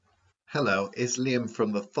Hello, it's Liam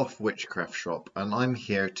from the Thoth Witchcraft Shop, and I'm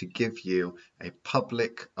here to give you a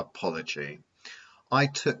public apology. I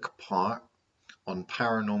took part on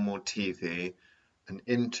Paranormal TV an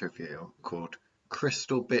interview called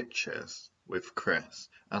Crystal Bitches with Chris,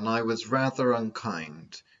 and I was rather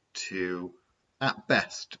unkind to, at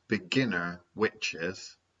best, beginner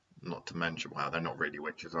witches, not to mention, well, they're not really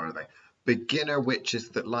witches, are they? Beginner witches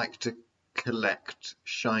that like to collect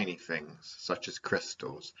shiny things, such as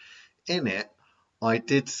crystals. In it, I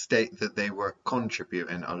did state that they were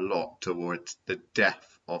contributing a lot towards the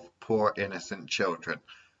death of poor innocent children,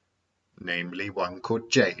 namely one called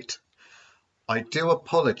Jade. I do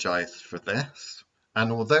apologise for this,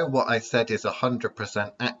 and although what I said is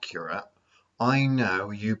 100% accurate, I know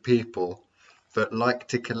you people that like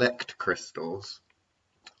to collect crystals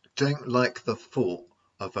don't like the thought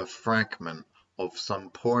of a fragment of some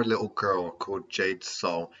poor little girl called Jade's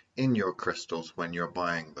soul in your crystals when you're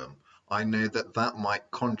buying them. I know that that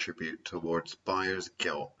might contribute towards buyer's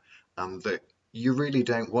guilt, and that you really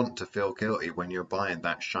don't want to feel guilty when you're buying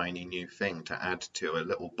that shiny new thing to add to a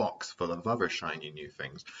little box full of other shiny new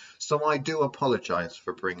things. So I do apologise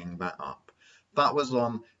for bringing that up. That was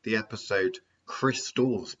on the episode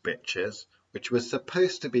Crystals Bitches, which was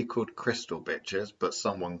supposed to be called Crystal Bitches, but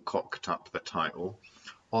someone cocked up the title,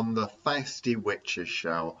 on the Feisty Witches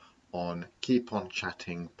show on Keep On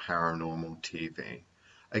Chatting Paranormal TV.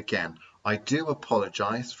 Again, I do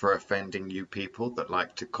apologise for offending you people that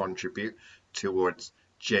like to contribute towards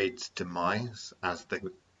Jade's demise as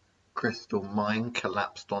the crystal mine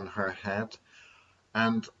collapsed on her head.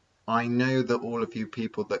 And I know that all of you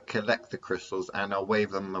people that collect the crystals and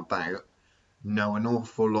wave them about know an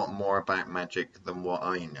awful lot more about magic than what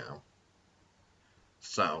I know.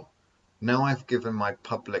 So, now I've given my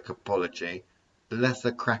public apology, let's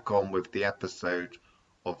crack on with the episode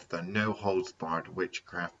of the No Holds Barred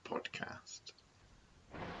Witchcraft Podcast.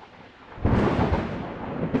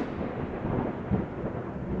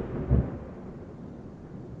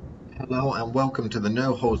 Hello and welcome to the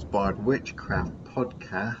No Holds Barred Witchcraft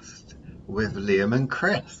Podcast with Liam and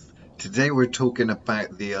Chris. Today we're talking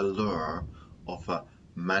about the allure of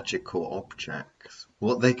magical objects,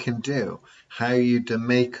 what they can do, how you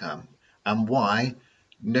make them, and why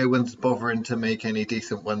no one's bothering to make any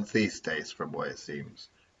decent ones these days from what it seems.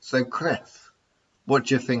 So Chris, what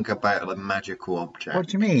do you think about the magical objects What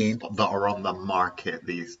do you mean? that are on the market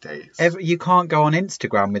these days? You can't go on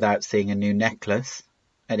Instagram without seeing a new necklace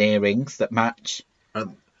and earrings that match.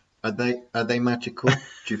 Are they magical?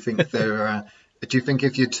 Do you think they're? Do you think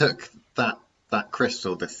if you took that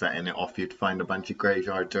crystal that's setting it off, you'd find a bunch of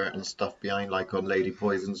graveyard dirt and stuff behind, like on Lady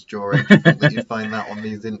Poison's jewelry? Do you think that you'd find that on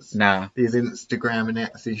these Nah, these Instagram and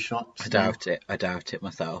Etsy shops? I doubt it. I doubt it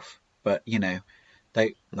myself. But I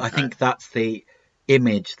Okay. think that's the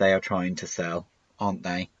image they are trying to sell, aren't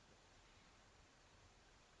they?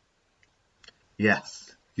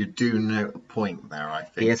 Yes, you do note a point there, I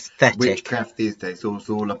think. The aesthetic. Witchcraft these days is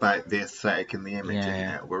all about the aesthetic and the image, isn't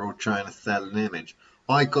Yeah. it? We're all trying to sell an image.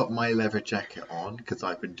 I got my leather jacket on because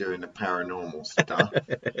I've been doing the paranormal stuff.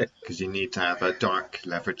 Because you need to have a dark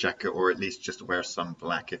leather jacket, or at least just wear some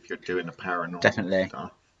black if you're doing the paranormal Definitely.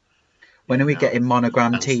 stuff. When are we getting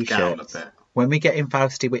monogram and scowl a t-shirts? bit. When we getting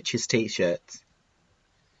Fausty Witches t-shirts?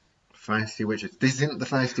 Feisty Witches. This isn't the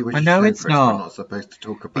Feisty Witches I know show, it's Chris. not. We're not supposed to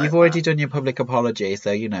talk about But you've already that. done your public apology,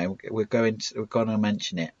 so we're going to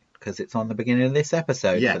mention it because it's on the beginning of this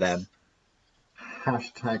episode Yes. for them.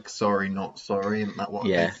 Hashtag sorry not sorry, isn't that what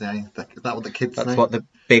Yeah. they say? Is that what the kids say? That's what the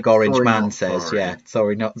big orange Sorry, man not says. sorry. Yeah,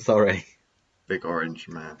 sorry, not sorry. Big orange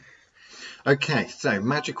man. Okay, so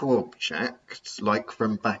magical objects, like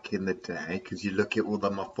from back in the day, because you look at all the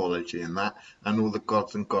mythology and that, and all the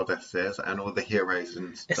gods and goddesses, and all the heroes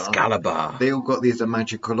and stuff. Excalibur. They all got these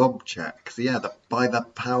magical objects. Yeah, by the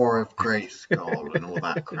power of Grayskull and all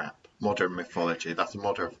that crap. Modern mythology. That's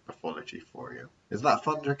modern mythology for you. Is that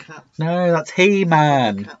Thundercats? No, that's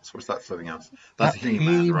He-Man. Thundercats? Or is that something else? That's He-Man.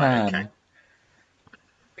 He-Man, right, okay.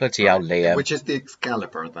 Bloody hell, Liam. Which is the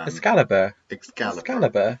Excalibur then? Excalibur. Excalibur.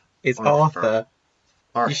 Excalibur is Arthur.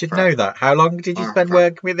 Arthur. You should know that. How long did you spend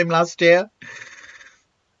working with him last year?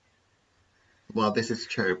 Well, this is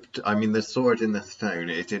true. I mean, the sword in the stone,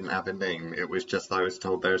 it didn't have a name. It was just, I was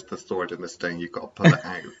told, there's the sword in the stone, you've got to pull it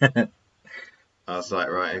out. I was like,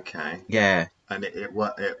 right, okay. Yeah. And it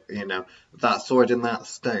that sword and that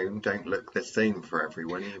stone don't look the same for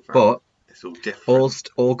everyone either. But it's all different.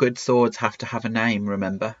 All good swords have to have a name,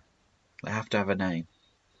 remember? They have to have a name.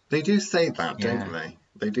 They do say that, Yeah. don't they?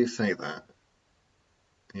 They do say that.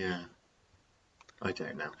 Yeah. I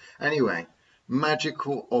don't know. Anyway,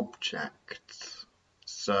 magical objects.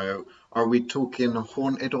 So, are we talking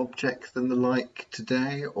haunted objects and the like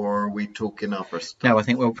today, or are we talking other No, stuff? I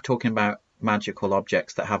think we're talking about magical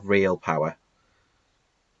objects that have real power,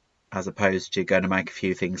 as opposed to going to make a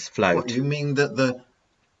few things What float. you mean that the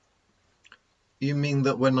you mean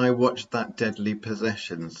that when I watched that Deadly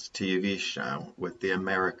Possessions TV show with the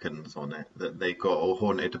Americans on it, that they got all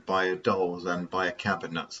haunted by dolls and by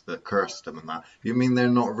cabinets that cursed them and that? You mean they're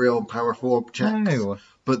not real powerful objects? No,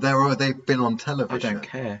 But they've been on I don't television.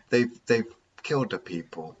 care. They've killed the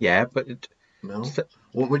people. Yeah, but No? so,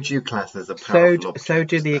 What would you class as a so powerful so do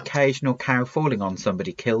object the then? occasional cow falling on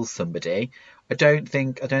somebody kills somebody. I don't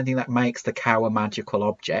think that makes the cow a magical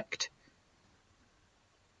object.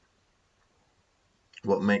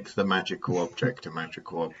 What makes the magical object a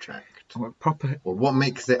magical object? Or proper, Or what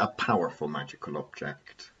makes it a powerful magical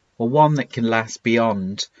object? or one that can last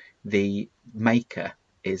beyond the maker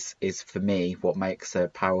is for me what makes a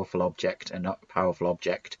powerful object a not powerful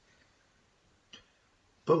object.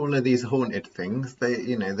 But all of these haunted things,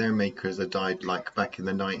 their makers have died like back in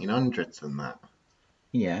the 1900s and that.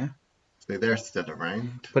 Yeah, So they're still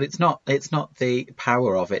around. but it's not the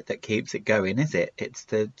power of it that keeps it going, is it? It's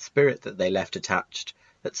the spirit that they left attached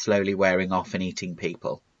that's slowly wearing off and eating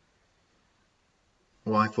people.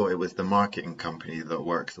 Well, I thought it was the marketing company that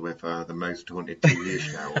works with the Most Haunted TV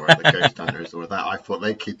show or the Ghost Hunters or that. I thought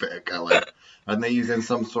they keep it going. And they're using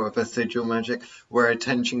some sort of a sigil magic where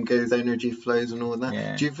attention goes, energy flows and all that.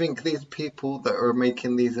 Yeah. Do you think these people that are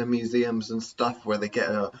making these museums and stuff where they get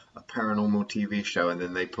a paranormal TV show and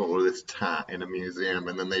then they put all this tat in a museum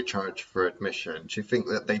and then they charge for admission, do you think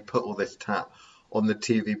that they put all this tat on the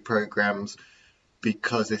TV programs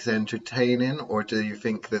because it's entertaining, or do you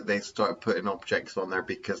think that they start putting objects on there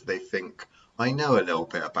because they think, I know a little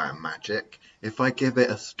bit about magic. If I give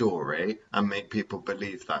it a story and make people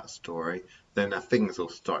believe that story, then things will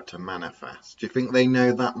start to manifest. Do you think they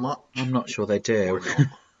know that much? I'm not sure they Or do. not?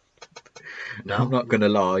 No? I'm not going to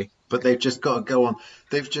lie. But they've just got to go on.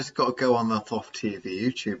 They've just got to go on the Thoth TV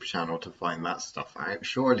YouTube channel to find that stuff out.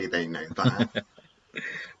 Surely they know that.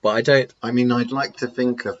 But I don't. I mean, I'd like to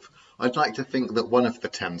think that one of the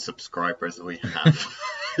 10 subscribers we have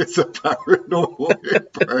is a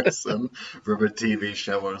paranormal person from a TV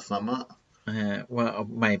show or something. Well,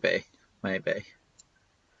 maybe.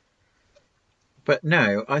 But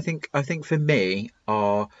no, I think for me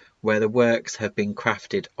are where the works have been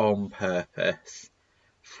crafted on purpose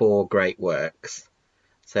for great works.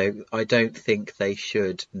 So I don't think they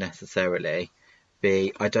should necessarily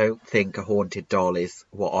be. I don't think a haunted doll is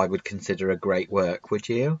what I would consider a great work. Would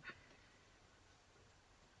you?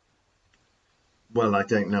 Well, I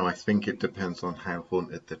don't know. I think it depends on how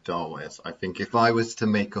haunted the doll is. I think if I was to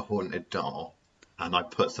make a haunted doll and I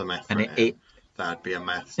put some effort And in, it that'd be a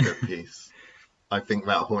masterpiece. I think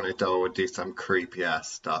that haunted doll would do some creepy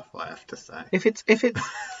ass stuff, I have to say. if it's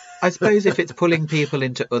I suppose if it's pulling people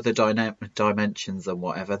into other dimensions and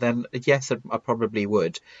whatever, then yes, I probably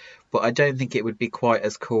would. But I don't think it would be quite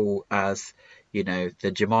as cool as, the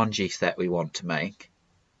Jumanji set we want to make.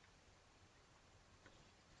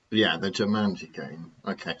 Yeah, the Jumanji game.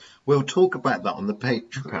 Okay. We'll talk about that on the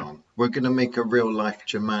Patreon. Okay. We're going to make a real life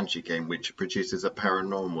Jumanji game which produces a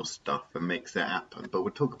paranormal stuff and makes it happen. But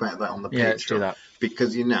we'll talk about that on the Patreon. Let's do that.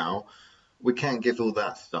 Because, we can't give all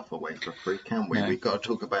that stuff away for free, can we? No. We've got to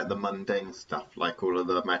talk about the mundane stuff, like all of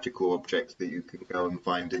the magical objects that you can go and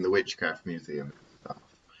find in the Witchcraft Museum and stuff,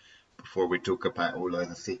 before we talk about all of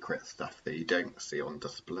the secret stuff that you don't see on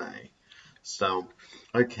display. So,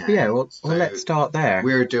 okay. Yeah, well, so let's start there.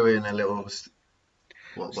 We're doing a little...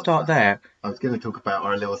 what's Start that? there. I was going to talk about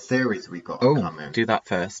our little series we got Oh, coming do that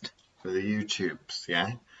first. for the YouTubes,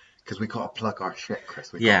 yeah? Because we got to plug our shit,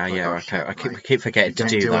 Chris. We Yeah, gotta plug our okay. shit, I right? keep forgetting We to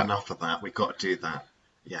don't do that. enough of that. We got to do that.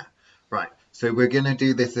 Yeah. Right. So we're going to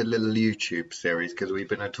do this a little YouTube series because we've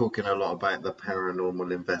been talking a lot about the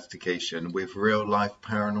paranormal investigation with real life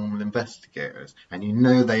paranormal investigators. And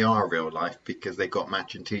they are real life because they got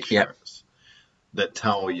matching t-shirts that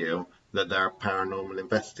tell you that they're paranormal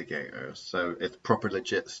investigators. So it's proper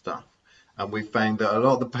legit stuff. And we found that a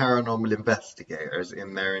lot of the paranormal investigators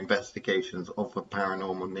in their investigations of a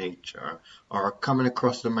paranormal nature are coming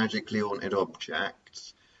across the magically haunted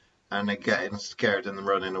objects and they're getting scared and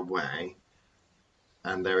running away.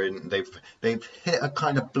 And they've hit a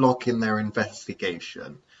kind of block in their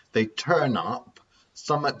investigation. They turn up,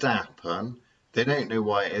 something to happen, they don't know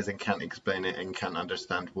why it is and can't explain it and can't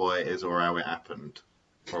understand why it is or how it happened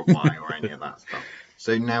or why or any of that stuff.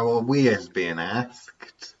 So now are we as being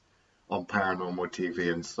asked on Paranormal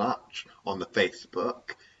TV and such, on the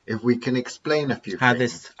Facebook, if we can explain a few things. How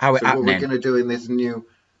it's so what we're happening. going to do in this new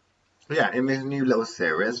little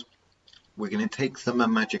series we're going to take some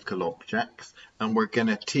magical objects and we're going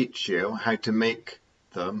to teach you how to make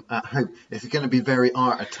them at home. It's going to be very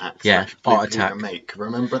art attack Yeah, slash Blue art Peter attack. make.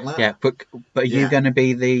 Remember that? Yeah, but are you Yeah. going to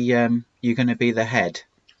be the head?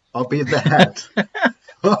 I'll be the head.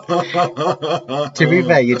 To be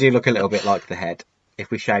fair, you do look a little bit like the head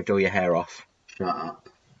if we shaved all your hair off. Shut up.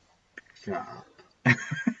 Shut up.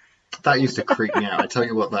 That used to creep me out. I tell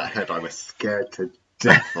you what, that head, I was scared to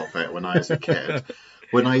death of it when I was a kid.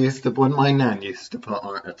 When my nan used to put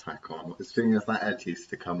Art Attack on, as soon as that head used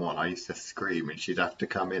to come on, I used to scream and she'd have to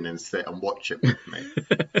come in and sit and watch it with me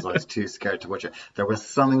because I was too scared to watch it. There was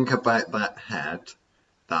something about that head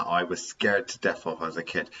that I was scared to death of as a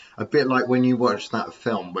kid. A bit like when you watch that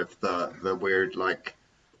film with the weird, like,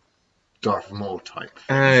 Darth Maul type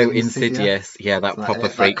thing. Oh, Insidious. Yeah, that proper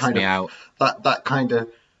freaks me out.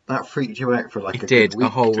 That freaked you out for like It a did, good week, a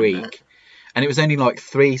whole didn't week. it? And it was only like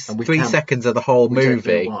three seconds of the whole We don't know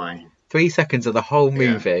movie. why. 3 seconds of the whole Yeah.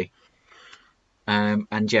 movie.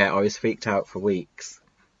 And yeah, I was freaked out for weeks.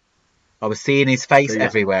 I was seeing his face So, yeah,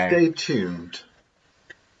 everywhere. Stay tuned.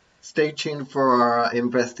 Stay tuned for our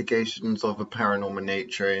investigations of a paranormal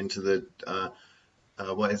nature into the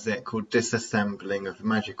what is it called, disassembling of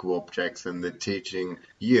magical objects and the teaching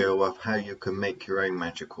you of how you can make your own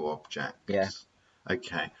magical objects. Yeah.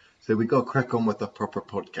 Okay, so we got to crack on with the proper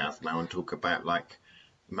podcast now and talk about like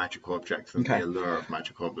magical objects and Okay. the allure of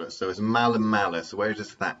magical objects. So it's Malum Malus. Where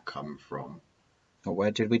does that come from? Or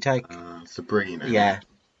where did we take? Sabrina. Yeah.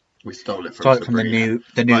 We stole it from Stole it from Sabrina.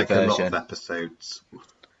 the new like a lot version. of episodes.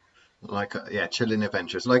 Like, Chilling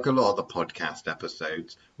Adventures. Like a lot of the podcast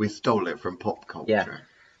episodes, we stole it from pop culture. Yeah.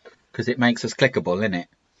 Because it makes us clickable, innit?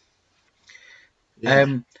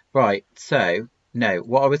 Yeah. Right, so, no,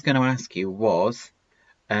 what I was going to ask you was,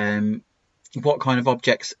 what kind of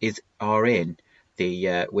objects are in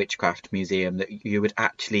the Witchcraft Museum that you would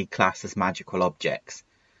actually class as magical objects?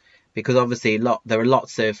 Because obviously there are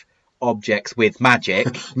lots of objects with magic.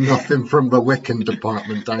 Nothing from the Wiccan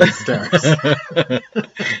department downstairs.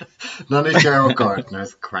 None of Gerald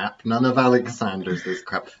Gardner's crap. None of Alexander's is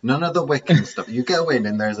crap. None of the Wiccan stuff. You go in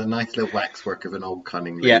and there's a nice little waxwork of an old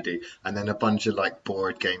cunning lady, and then a bunch of like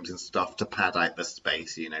board games and stuff to pad out the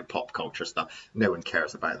space, pop culture stuff. No one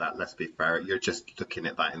cares about that, let's be fair. You're just looking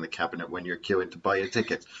at that in the cabinet when you're queuing to buy your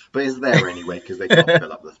tickets. But it's there anyway because they can't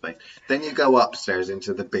fill up the space. Then you go upstairs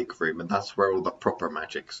into the big room, and that's where all the proper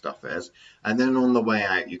magic stuff is. And then on the way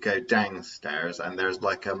out, you go downstairs, and there's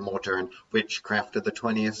like a modern witchcraft of the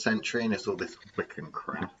 20th century, and it's all this Wiccan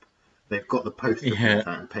crap. They've got the poster out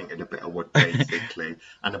and painted a bit of wood, basically,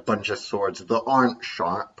 and a bunch of swords that aren't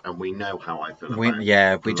sharp, and we know how I feel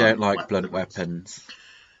about we don't like blunt weapons.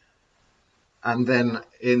 And then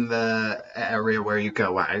in the area where you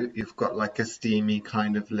go out, you've got like a steamy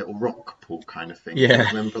kind of little rock pool kind of thing. Yeah.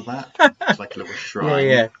 Remember that? It's like a little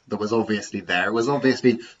shrine that was obviously there. It was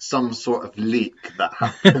obviously some sort of leak that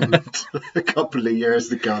happened a couple of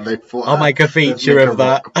years ago. And they thought, I'll make a feature of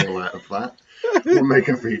that. Rock pool out of that. We'll make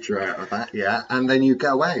a feature out of that, yeah. And then you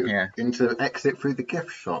go out into exit through the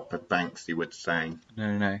gift shop at Banksy would say.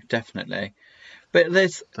 No, definitely. But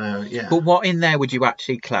But what in there would you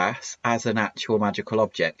actually class as an actual magical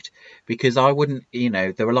object? Because I wouldn't,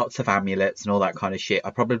 there are lots of amulets and all that kind of shit. I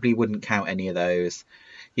probably wouldn't count any of those.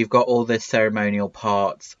 You've got all the ceremonial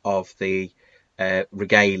parts of the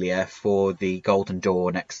regalia for the Golden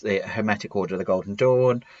Dawn, the Hermetic Order of the Golden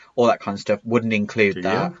Dawn, all that kind of stuff. Wouldn't include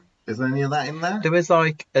that. Is there any of that in there? There was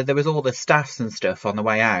all the staffs and stuff on the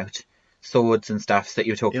way out. Swords and stuff that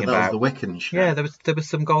you were talking about. That was the Wiccan shit. Yeah, there was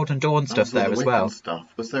some Golden Dawn stuff there as well. Stuff.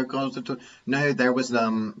 Was there Golden Dawn? No, there was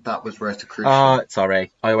that was Rosicrucian. Oh,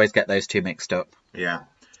 sorry, I always get those two mixed up. Yeah,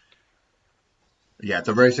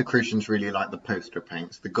 the Rosicrucians really like the poster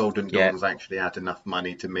paints. The Golden Dawns actually had enough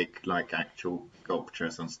money to make like actual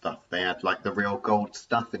sculptures and stuff. They had like the real gold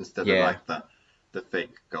stuff instead of like the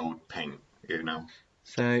fake gold paint,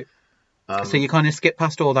 So you kind of skip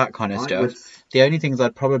past all that kind of stuff. The only things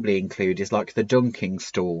I'd probably include is like the dunking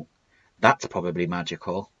stool. That's probably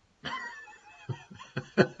magical.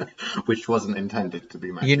 Which wasn't intended to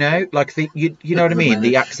be magical. Like you know what I mean?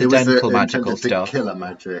 The accidental magical stuff. Killer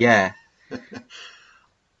magic. Yeah.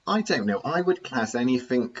 I don't know. I would class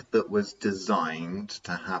anything that was designed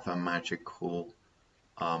to have a magical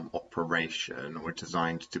operation or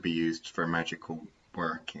designed to be used for magical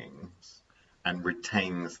workings and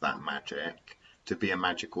retains that magic to be a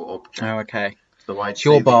magical object. Oh, okay.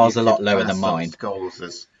 So your bar's a lot lower than mine.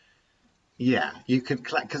 You could,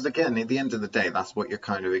 because again, at the end of the day, that's what you're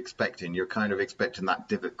kind of expecting. You're kind of expecting that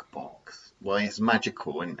Divok box. Well, it's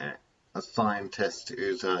magical, isn't it? A scientist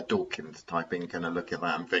who's a Dawkins type in going to look at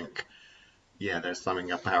that and think, yeah, there's something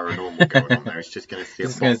paranormal going on there. It's just going to see a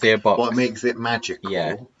It's going to see a box. What makes it magical?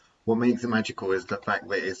 Yeah. What makes it magical is the fact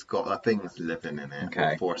that it's got things living in it,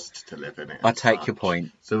 Okay. or forced to live in it. I take your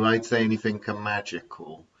point. So I'd say anything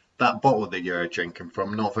magical. That bottle that you're drinking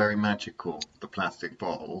from, not very magical. The plastic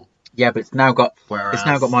bottle. Yeah, but it's now got Whereas,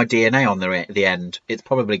 my DNA on the end. It's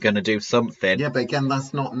probably going to do something. Yeah, but again,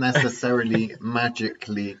 that's not necessarily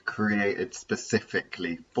magically created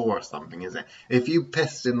specifically for something, is it? If you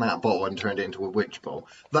pissed in that bottle and turned it into a witch ball,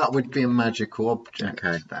 that would be a magical object.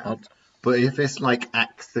 Okay. But if it's like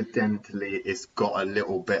accidentally, it's got a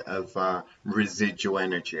little bit of residual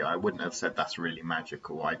energy, I wouldn't have said that's really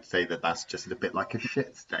magical. I'd say that that's just a bit like a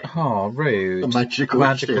shit stain. Oh, rude. A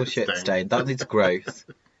magical shit stain. That needs growth.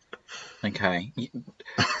 Okay.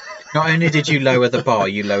 Not only did you lower the bar,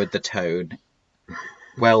 you lowered the tone.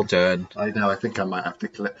 Well done. I know. I think I might have to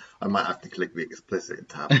click. I might have to click the explicit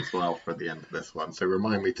tab as well for the end of this one. So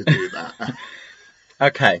remind me to do that.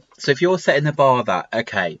 Okay. So if you're setting the bar that,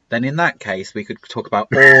 okay, then in that case we could talk about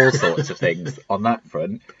all sorts of things on that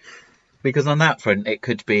front. Because on that front, it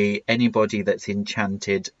could be anybody that's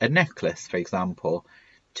enchanted a necklace, for example,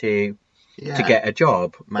 to get a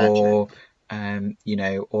job, Magic. or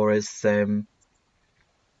or has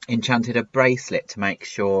enchanted a bracelet to make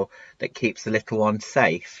sure that keeps the little one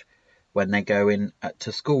safe when they go in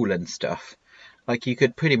to school and stuff. Like, you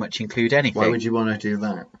could pretty much include anything. Why would you want to do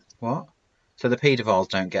that? What? So the paedophiles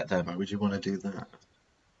don't get them. Why would you want to do that?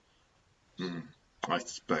 I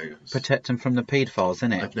suppose. Protect them from the paedophiles,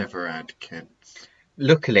 innit? I've never had kids.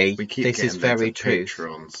 Luckily, We keep this is getting very loads of true.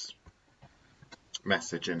 patrons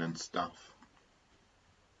messaging and stuff.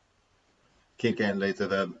 Keep getting loads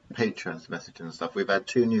of patrons messaging and stuff. We've had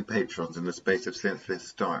 2 new patrons in the space of since this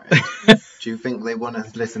started. Do you think they want to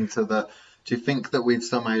listen to the... Do you think that we've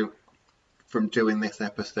somehow, from doing this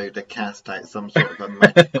episode, cast out some sort of a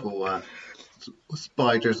magical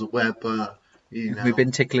spider's web... We've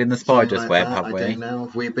been tickling the spider's web, have we? I don't know.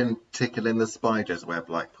 We've been tickling the spider's web,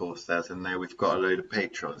 like Paul says, and now we've got a load of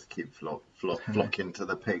patrons keep flocking to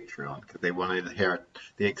the Patreon because they wanted to hear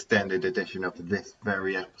the extended edition of this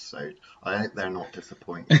very episode. I hope they're not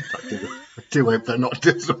disappointed. I do hope they're not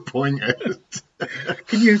disappointed.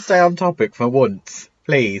 Can you stay on topic for once,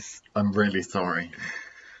 please? I'm really sorry.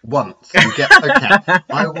 Once you get okay,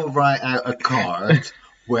 I will write out a card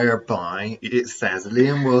whereby it says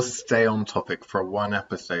Liam will stay on topic for 1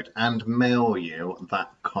 episode and mail you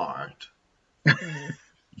that card.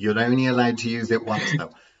 You're only allowed to use it once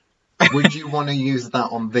though. Would you want to use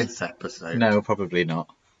that on this episode? No, probably not.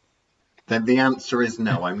 Then the answer is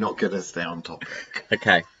no, I'm not going to stay on topic.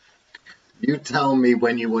 Okay. You tell me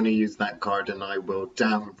when you want to use that card and I will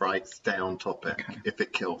damn right stay on topic if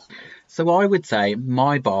it kills me. So I would say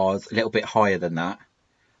my bar's a little bit higher than that.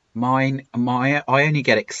 I only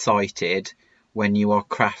get excited when you are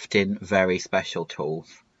crafting very special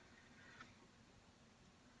tools.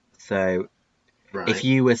 So if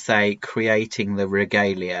you were, say, creating the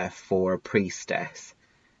regalia for a priestess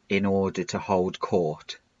in order to hold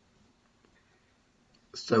court.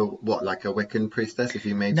 So what, like a Wiccan priestess? If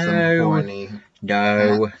you made some horny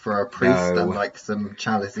hat for a priest and like some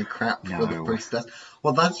chalicey crap for the priestess?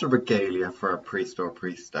 Well, that's a regalia for a priest or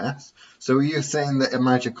priestess. So are you saying that a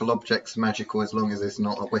magical object's magical as long as it's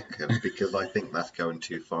not a Wiccan? Because I think that's going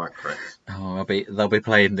too far, Chris. Oh, they'll be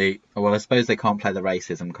playing the... Well, I suppose they can't play the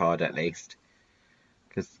racism card at least.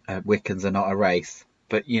 Because Wiccans are not a race.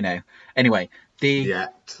 But, Anyway,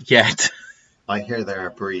 Yet. I hear they're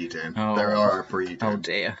breeding. There are breeding. Oh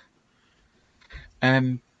dear.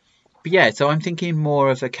 But yeah, so I'm thinking more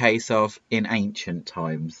of a case of in ancient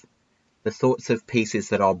times. The sorts of pieces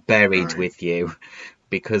that are buried with you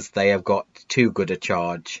because they have got too good a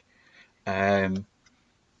charge. Okay.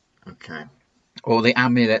 Or the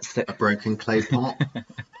amulets that... A broken clay pot?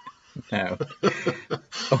 No.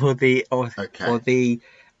 or the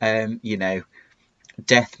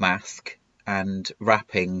death mask and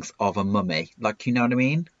wrappings of a mummy. Like, you know what I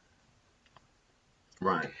mean?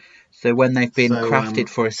 Right. So when they've been crafted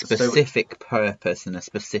for a specific purpose and a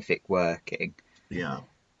specific working. Yeah.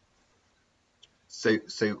 So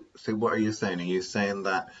what are you saying? Are you saying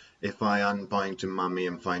that if I unbind a mummy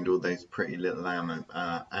and find all those pretty little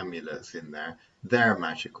amulets in there, they're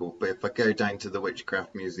magical? But if I go down to the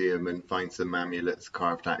Witchcraft Museum and find some amulets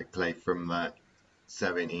carved out of clay from the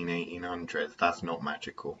 1800s, that's not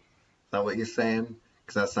magical? Is that what you're saying?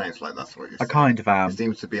 Because that sounds like that's what you're saying. I kind of am. It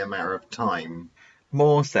seems to be a matter of time.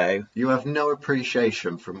 More so. You have no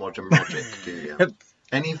appreciation for modern magic, do you?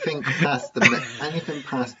 Anything past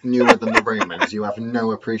newer than the Romans, you have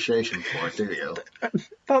no appreciation for, do you?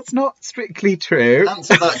 That's not strictly true.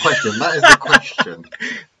 Answer that question. That is the question.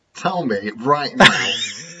 Tell me right now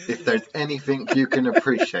if there's anything you can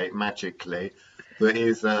appreciate magically that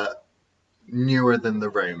is newer than the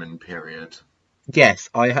Roman period. Yes,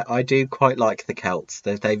 I do quite like the Celts.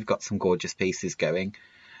 They've got some gorgeous pieces going.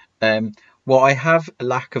 What I have a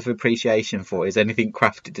lack of appreciation for is anything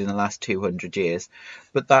crafted in the last 200 years,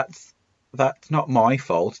 but that's not my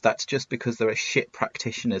fault. That's just because there are shit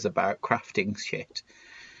practitioners about crafting shit.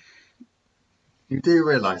 You do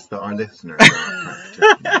realise that our listeners are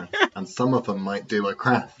practitioners, and some of them might do a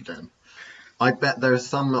crafting. I bet there's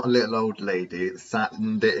some little old lady sat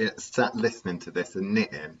listening to this and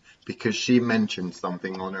knitting because she mentioned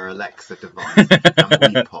something on her Alexa device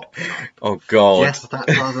and we popped up. Oh God. Yes, that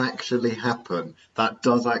does actually happen. That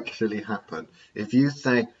does actually happen. If you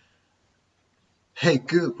say, "Hey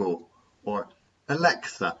Google," or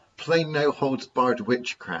 "Alexa, play No Holds Barred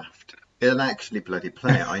Witchcraft," it'll actually bloody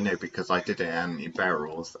play it. I know because I did it at Auntie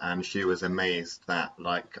Beryl's and she was amazed that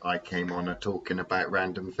I came on talking about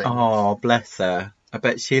random things. Oh, bless her. I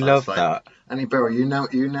bet she I was loved like, that. "Auntie Beryl, you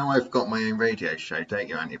know I've got my own radio show, don't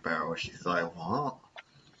you, Auntie Beryl?" She's like, "What?"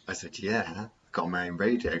 I said, "Yeah, I've got my own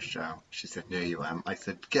radio show." She said, "No, you haven't." I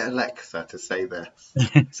said, "Get Alexa to say this.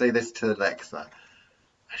 Say this to Alexa."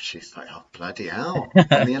 And she's like, "Oh, bloody hell,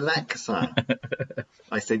 on the Alexa."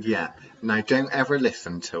 I said, "Yeah, now don't ever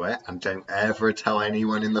listen to it and don't ever tell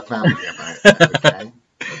anyone in the family about it, okay?"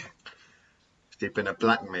 She's been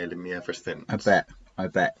blackmailing me ever since. I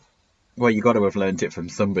bet. Well, you got to have learned it from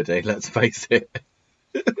somebody, let's face it.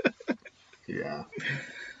 Yeah.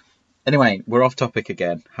 Anyway, we're off topic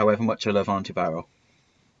again, however much I love Auntie Beryl.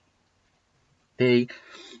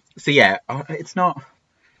 It's not...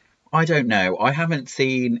 I don't know. I haven't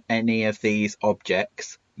seen any of these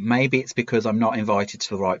objects. Maybe it's because I'm not invited to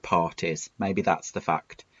the right parties. Maybe that's the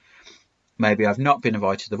fact. Maybe I've not been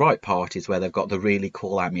invited to the right parties where they've got the really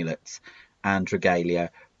cool amulets and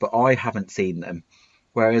regalia, but I haven't seen them.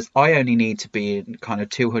 Whereas I only need to be in kind of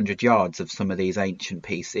 200 yards of some of these ancient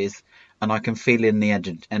pieces, and I can feel in the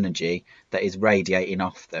energy that is radiating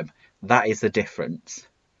off them. That is the difference.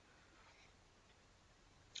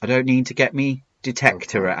 I don't need to get me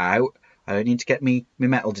detector out. I don't need to get me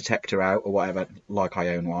metal detector out or whatever, like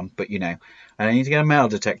I own one, but I don't need to get a metal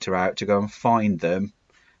detector out to go and find them,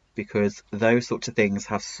 because those sorts of things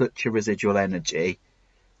have such a residual energy,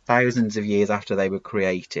 thousands of years after they were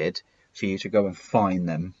created, for you to go and find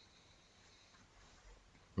them.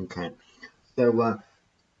 Okay. So,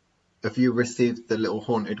 have you received the little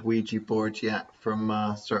haunted Ouija board yet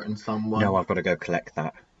from certain someone? No, I've got to go collect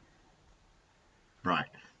that. Right.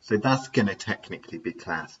 So that's going to technically be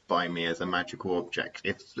classed by me as a magical object.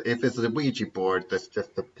 If it's a Ouija board that's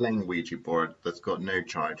just a plain Ouija board that's got no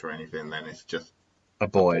charge or anything, then it's just A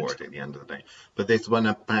board. at the end of the day. But this one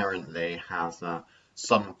apparently has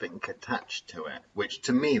something attached to it, which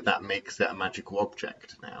to me that makes it a magical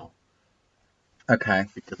object now. Okay.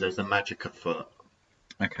 Because there's a magic afoot.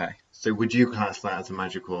 Okay. So would you class that as a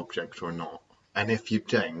magical object or not? And if you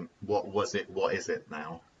don't, what is it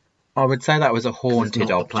now? I would say that was a haunted it's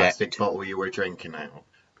not object. The plastic bottle you were drinking out.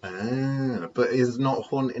 But is not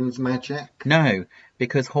hauntings magic? No,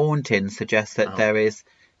 because haunting suggests that there is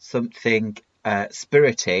something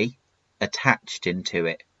spirity attached into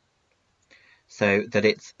it, so that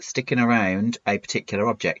it's sticking around a particular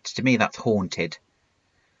object. To me, that's haunted.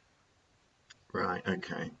 Right.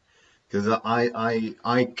 Okay. Because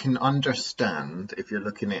I can understand, if you're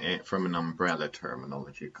looking at it from an umbrella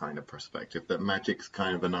terminology kind of perspective, that magic's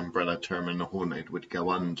kind of an umbrella term and the haunted would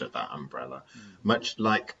go under that umbrella. Much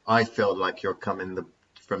like I feel like you're coming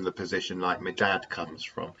from the position like my dad comes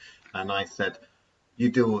from. And I said,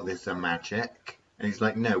 "You do all this magic?" And he's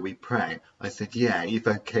like, "No, we pray." I said, "Yeah,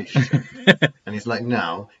 evocation." And he's like,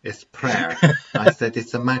 "No, it's prayer." I said,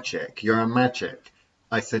 "It's a magic. You're a magic."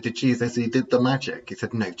 I said, "Did Jesus, he did the magic?" He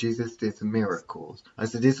said, "No, Jesus did the miracles." I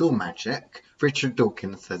said, "It's all magic. Richard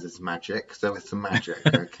Dawkins says it's magic, so it's a magic,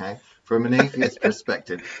 okay?" From an atheist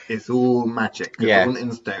perspective, it's all magic. Yeah.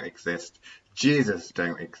 Hauntings don't exist, Jesus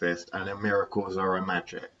don't exist, and the miracles are a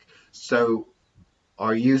magic. So,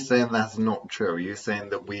 are you saying that's not true? Are you saying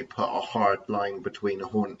that we put a hard line between a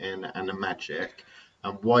haunting and a magic?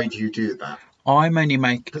 And why do you do that? I'm only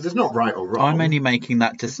Because it's not right or wrong. I'm only making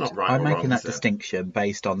that distinction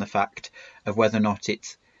based on the fact of whether or not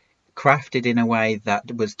it's crafted in a way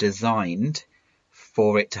that was designed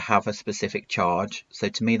for it to have a specific charge. So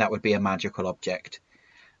to me, that would be a magical object.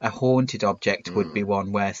 A haunted object would be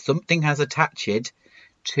one where something has attached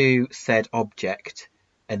to said object,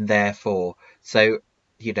 and therefore, so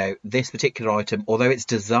this particular item, although it's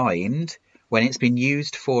designed, when it's been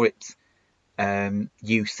used for its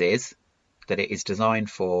uses that it is designed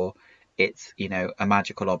for, it's, a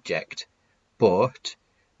magical object. But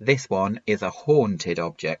this one is a haunted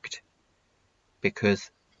object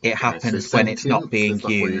because it Okay, so happens when it's not sentience, being is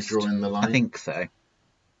that where you're used. drawing the I line? think so.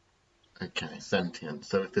 Okay, sentient.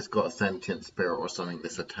 So if it's got a sentient spirit or something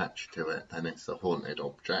that's attached to it, then it's a haunted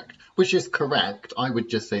object, which is correct. I would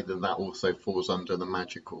just say that that also falls under the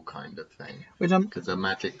magical kind of thing, Which I'm because the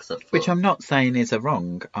magic's which afoot. I'm not saying is a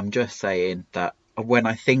wrong. I'm just saying that when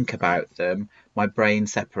I think Right, about them, my brain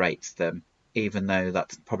separates them, even though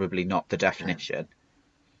that's probably not the okay, definition.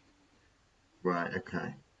 right,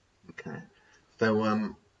 okay, okay.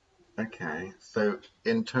 So, okay, so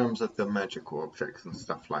in terms of the magical objects and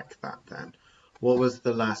stuff like that, then, what was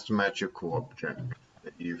the last magical object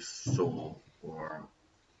that you saw or,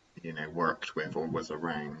 worked with or was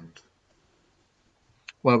around?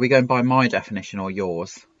 Well, are we going by my definition or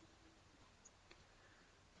yours?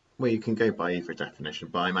 Well, you can go by either definition,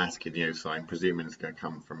 but I'm asking you, so I'm presuming it's going to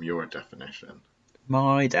come from your definition.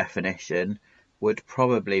 My definition would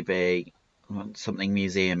probably be something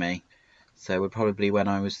museumy. So it would probably when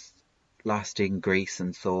I was last in Greece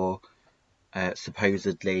and saw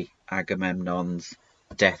supposedly Agamemnon's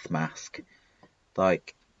death mask,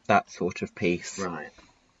 like that sort of piece. Right.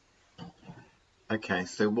 Okay,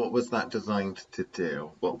 so what was that designed to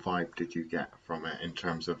do? What vibe did you get from it in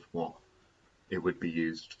terms of what it would be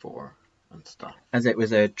used for and stuff? As it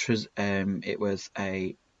was a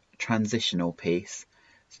transitional piece,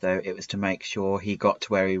 so it was to make sure he got to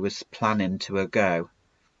where he was planning to go.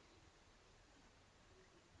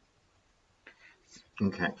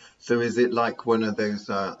 Okay, so is it like one of those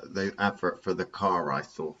the advert for the car I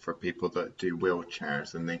saw for people that do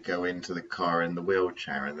wheelchairs and they go into the car in the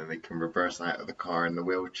wheelchair and then they can reverse out of the car in the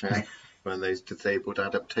wheelchair? One of those disabled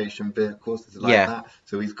adaptation vehicles is it like Yeah, that.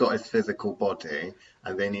 So he's got his physical body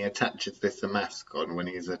and then he attaches this a mask on when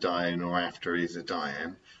he's a dying or after he's a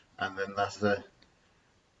dying, and then that's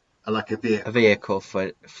like a a vehicle. vehicle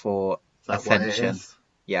for Is that what it ascension. is?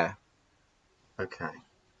 Yeah. Okay.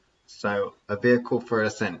 So a vehicle for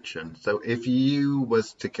ascension. So if you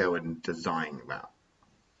was to go and design that,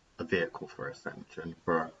 a vehicle for ascension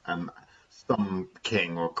for some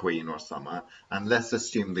king or queen or something, and let's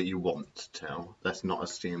assume that you want to. Let's not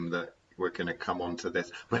assume that we're going to come on to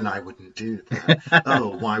this. Well, I wouldn't do that.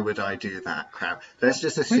 Oh, why would I do that crap? Let's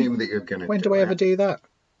just When assume that you're going to when do do I ever it. do that?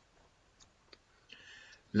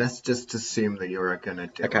 Let's just assume that you're going to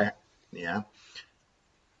do Okay. it. Yeah.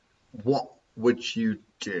 What would you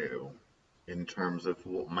do in terms of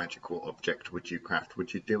what magical object would you craft?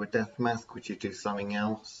 Would you do a death mask? Would you do something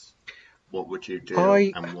else? What would you do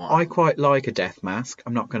I and I why? quite like a death mask.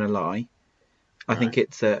 I'm not going to lie. I think Right.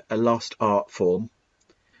 it's a lost art form.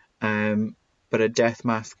 But a death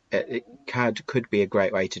mask it could be a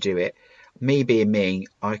great way to do it. Me being me,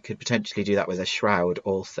 I could potentially do that with a shroud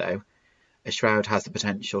also. A shroud has the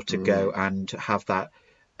potential to go Mm, and have that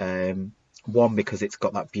one because it's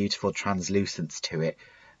got that beautiful translucence to it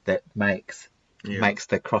that yeah. makes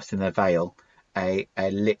the crossing the veil a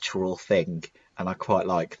literal thing, and I quite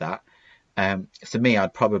like that. So me,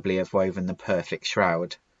 I'd probably have woven the perfect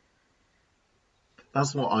shroud.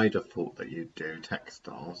 That's what I'd have thought that you'd do,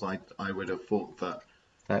 textiles. I would have thought that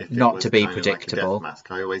if it Not to was be kind of like a death predictable.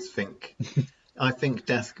 mask, I think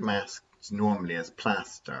death masks normally as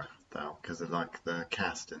plaster though, because of like the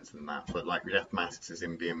castings and that. But like death masks is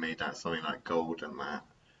in being made out of something like gold and that.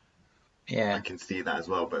 I Yeah. can see that as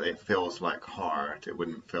well, but it feels like hard. It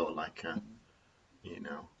wouldn't feel like you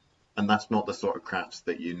know. And that's not the sort of crafts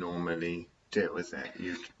that you normally do, is it?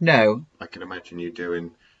 No. I can imagine you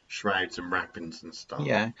doing shrouds and wrappings and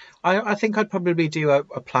stuff. Yeah. I think I'd probably do a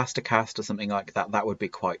plaster cast or something like that. That would be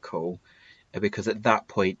quite cool because at that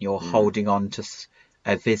point you're Mm, holding on to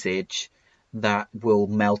a visage that will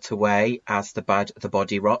melt away as the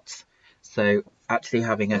body rots. So actually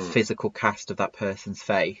having a mm, physical cast of that person's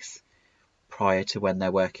face prior to when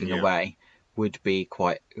they're working yeah. away would be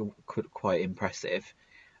quite impressive.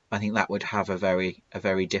 I think that would have a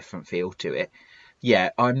very different feel to it.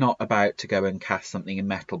 Yeah, I'm not about to go and cast something in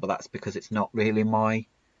metal, but that's because it's not really my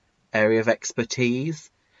area of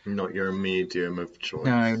expertise. Not your medium of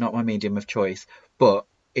No, choice. not my medium of choice. But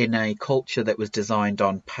in a culture that was designed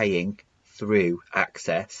on paying through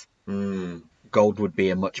access, Mm, gold would be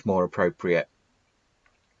a much more appropriate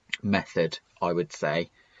method, I would say.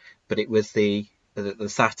 But it was the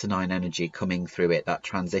saturnine energy coming through it. That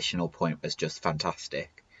transitional point was just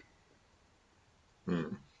fantastic.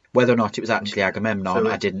 mm, Whether or not it was actually okay. Agamemnon, So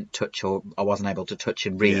I it, didn't touch or I wasn't able to touch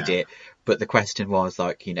and read yeah, it. But the question was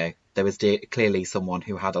like, there was clearly someone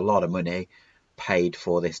who had a lot of money paid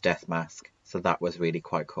for this death mask. So that was really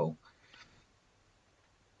quite cool.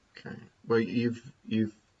 okay. Well, you've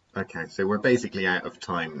Okay, so we're basically out of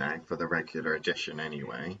time now for the regular edition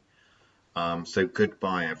anyway. So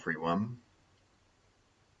goodbye, everyone.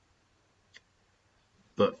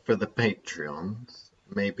 But for the Patreons,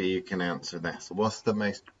 maybe you can answer this. What's the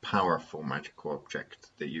most powerful magical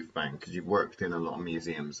object that you've found? Because you've worked in a lot of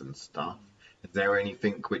museums and stuff. Is there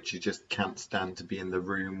anything which you just can't stand to be in the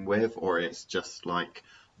room with, or it's just like,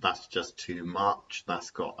 that's just too much,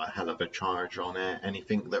 that's got a hell of a charge on it?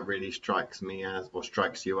 Anything that really strikes me as, or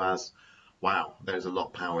strikes you as, wow, there's a lot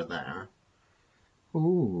of power there?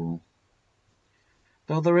 Ooh.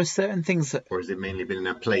 Well, there are certain things that Or has it mainly been in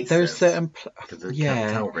there are places? certain Because I can't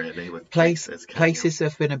yeah, tell really with places, can you? places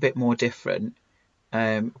have been a bit more different.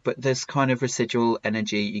 But there's kind of residual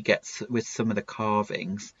energy you get with some of the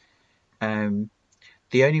carvings. Um,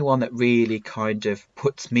 the only one that really kind of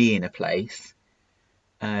puts me in a place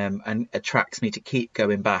and attracts me to keep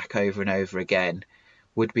going back over and over again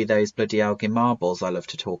would be those bloody Elgin marbles I love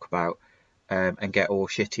to talk about and get all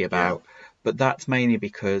shitty Yeah. about. But that's mainly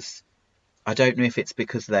because I don't know if it's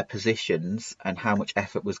because of their positions and how much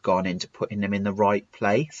effort was gone into putting them in the right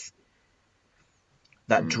place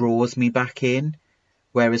that Mm. draws me back in.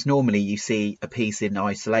 Whereas normally you see a piece in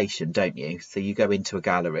isolation, don't you? So you go into a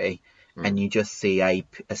gallery and Mm. you just see a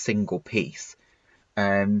single piece.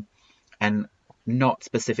 And not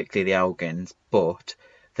specifically the Elgins, but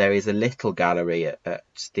there is a little gallery at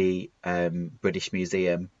the British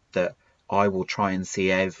Museum that I will try and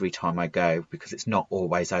see every time I go because it's not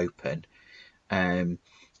always open. And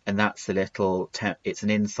that's a little, it's an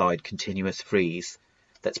inside continuous frieze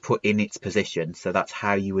that's put in its position. So that's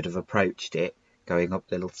how you would have approached it, going up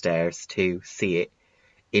little stairs to see it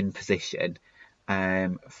in position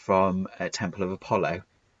from Temple of Apollo.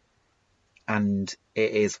 And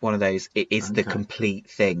it is one of those, it is the Okay. complete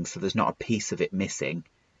thing. So there's not a piece of it missing.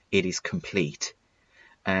 It is complete.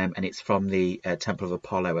 And it's from the Temple of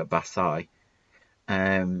Apollo at Versailles.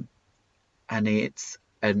 Um, and it's,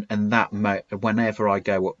 and that, whenever I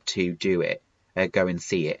go up to do it, go and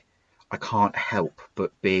see it, I can't help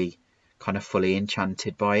but be kind of fully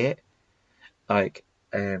enchanted by it. Like,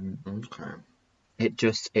 Okay.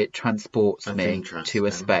 it transports That's me to a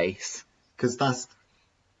interesting. space.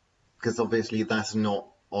 Because obviously that's not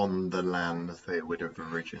on the land that it would have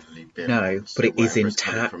originally been No, on. but So it is whatever's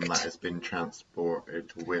coming from that intact. has been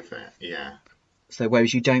transported with it. Yeah. So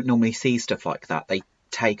whereas you don't normally see stuff like that, they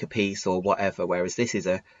take a piece or whatever, whereas this is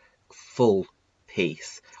a full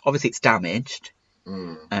piece. Obviously it's damaged,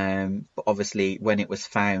 Mm. but obviously when it was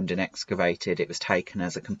found and excavated, it was taken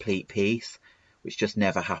as a complete piece, which just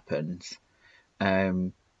never happens.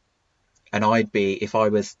 Um, and I'd be, if I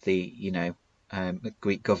was the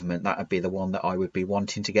Greek government, that would be the one that I would be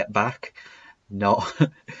wanting to get back, not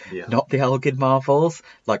Yeah. not the Elgin Marvels.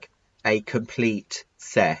 Like a complete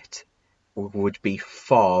set would be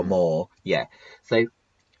far Mm. more. Yeah. So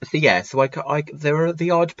yeah. So there are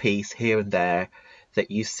the odd piece here and there that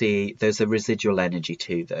you see. There's a residual energy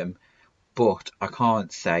to them, but I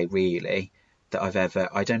can't say really that I've ever.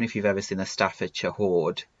 I don't know if you've ever seen a Staffordshire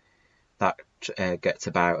hoard that gets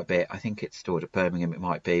about a bit. I think it's stored at Birmingham. It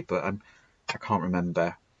might be, but I can't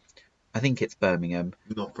remember. I think it's Birmingham.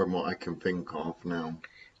 Not from what I can think of now.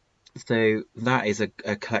 So that is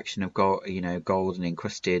a collection of gold, gold and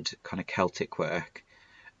encrusted kind of Celtic work,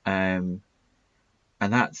 um,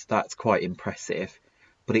 and that's quite impressive.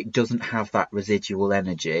 But it doesn't have that residual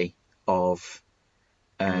energy of,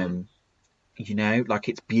 Mm. um, like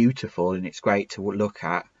it's beautiful and it's great to look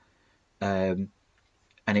at, um,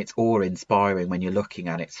 and it's awe-inspiring when you're looking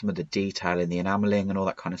at it. Some of the detail in the enameling and all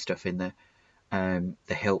that kind of stuff in the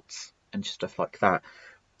hilts and stuff like that.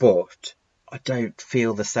 But I don't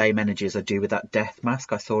feel the same energy as I do with that death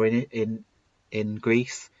mask I saw in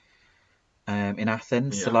Greece, in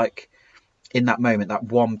Athens. So Yeah. like in that moment, that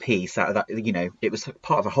one piece out of that, it was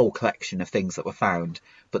part of a whole collection of things that were found.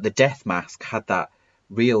 But the death mask had that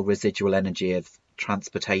real residual energy of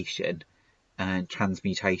transportation and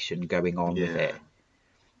transmutation going on with Yeah. it.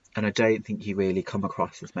 And I don't think you really come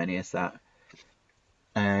across as many as that.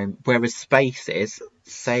 Whereas spaces,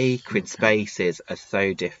 sacred Okay. spaces, are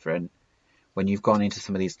so different when you've gone into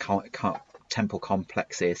some of these temple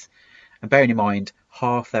complexes. And bearing in mind,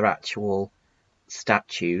 half their actual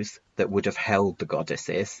statues that would have held the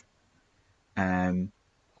goddesses um,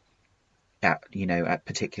 at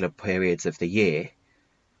particular periods of the year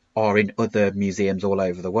are in other museums all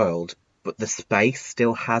over the world, but the space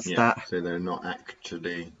still has Yeah. that. So they're not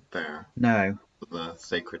actually there. No, The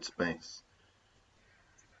sacred space.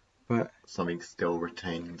 but Something still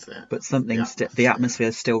retains it. The the atmosphere. atmosphere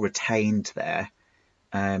is still retained there,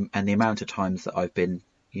 and the amount of times that I've been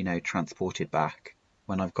transported back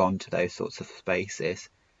when I've gone to those sorts of spaces.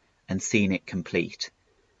 and seen it complete,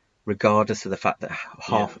 regardless of the fact that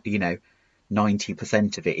half,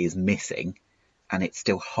 90% of it is missing, and it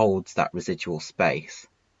still holds that residual space,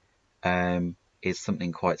 is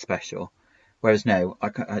something quite special. Whereas no,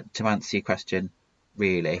 to answer your question,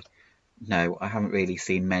 really, no, I haven't really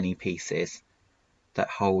seen many pieces that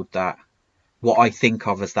hold that, what I think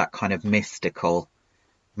of as that kind of mystical,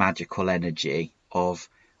 magical energy of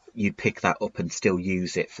you'd pick that up and still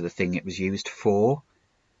use it for the thing it was used for.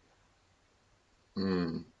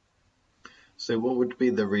 So what would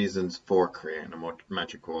be the reasons for creating a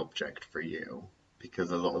magical object for you?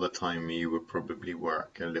 Because a lot of the time you would probably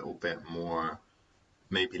work a little bit more,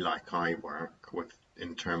 maybe like I work with,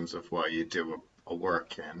 in terms of where you do a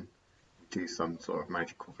work in, do some sort of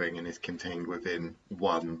magical thing, and it's contained within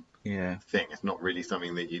one thing. It's not really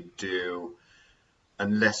something that you do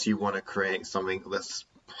unless you want to create something that's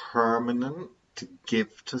permanent to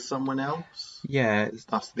give to someone else. Yeah.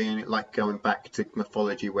 That's the only, like going back to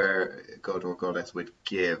mythology where god or goddess would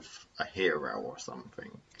give a hero or something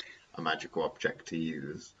a magical object to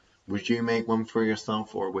use. Would you make one for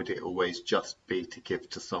yourself, or would it always just be to give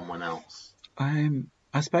to someone else? I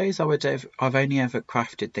suppose I've only ever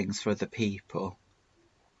crafted things for other people.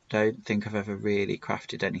 Don't think I've ever really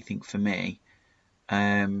crafted anything for me.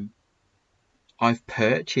 I've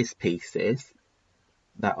purchased pieces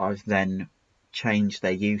that I've then changed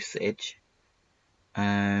their usage, but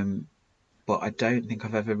I don't think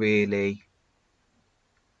I've ever really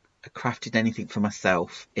crafted anything for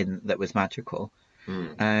myself that was magical.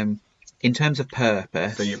 In terms of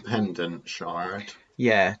purpose, so your pendant shard,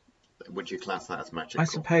 yeah, would you class that as magical? I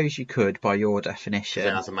suppose you could, by your definition.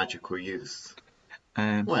 It has a magical use.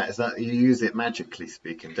 Well, is that you use it magically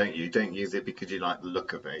speaking, don't you? You don't use it because you like the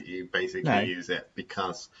look of it. You basically use it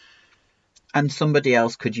because... And somebody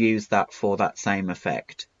else could use that for that same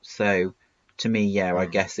effect. So, to me, I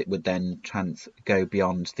guess it would then go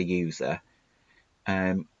beyond the user.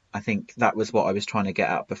 I think that was what I was trying to get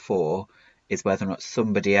at before, is whether or not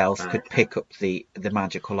somebody else could pick up the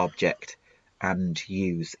magical object and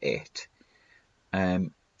use it.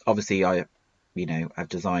 Obviously, I've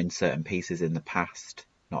designed certain pieces in the past,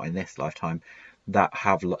 not in this lifetime, that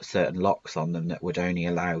have certain locks on them that would only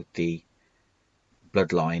allow the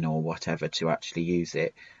bloodline or whatever to actually use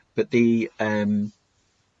it. But and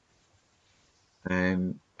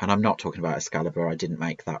I'm not talking about Excalibur. I didn't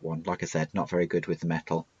make that one. Like I said, not very good with the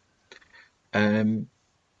metal. I'm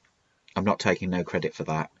not taking no credit for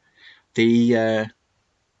that.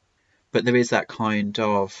 But there is that kind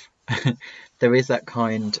of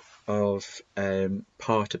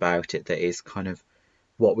part about it that is kind of,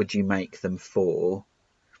 what would you make them for?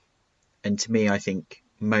 And to me, I think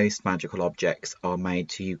most magical objects are made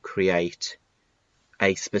to create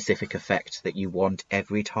a specific effect that you want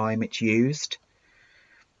every time it's used.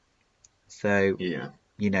 So,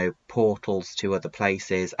 portals to other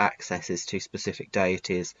places, accesses to specific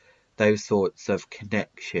deities, those sorts of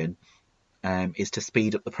connection is to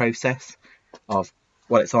speed up the process of,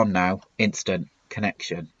 well, it's on now, instant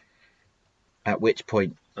connection. At which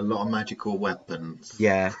point... A lot of magical weapons.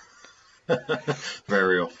 Yeah.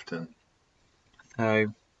 Very often.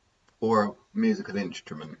 So... Or musical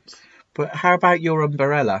instruments. But how about your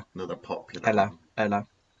umbrella? Another popular Ella.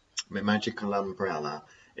 My magical umbrella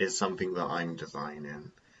is something that I'm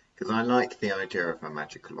designing, because I like the idea of a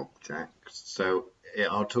magical object. So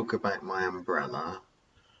I'll talk about my umbrella.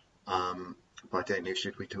 But I don't know,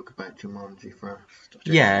 should we talk about Jumanji first?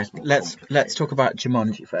 Yeah, let's talk about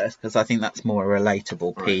Jumanji first, because I think that's more a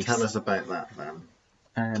relatable piece. Right, tell us about that then.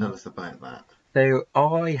 Tell us about that. So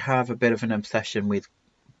I have a bit of an obsession with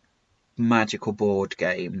magical board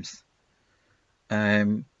games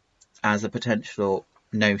as a potential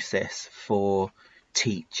gnosis for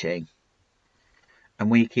teaching.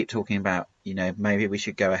 And we keep talking about, maybe we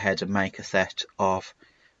should go ahead and make a set of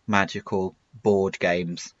magical board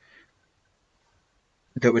games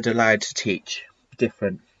that would allow to teach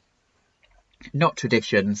different, not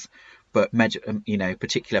traditions, but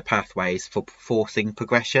particular pathways for forcing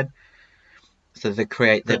progression. So they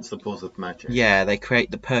create the principles of magic. Yeah, they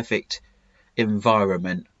create the perfect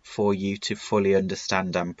environment for you to fully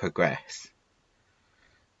understand and progress.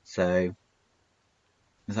 So,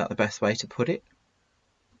 is that the best way to put it?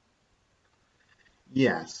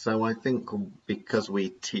 Yes, so I think because we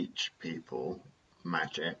teach people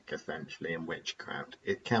magic, essentially, and witchcraft,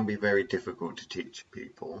 it can be very difficult to teach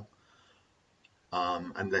people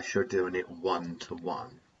unless you're doing it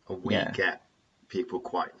one-to-one. We get people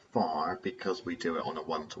quite far because we do it on a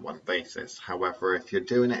one-to-one basis. However, if you're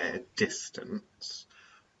doing it at a distance,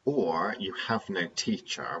 or you have no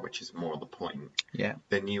teacher, which is more the point, Yeah.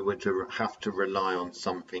 then you would have to rely on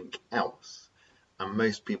something else. And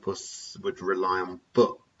most people would rely on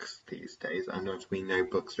books these days, and as we know,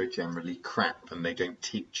 books are generally crap and they don't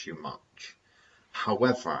teach you much.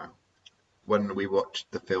 However, when we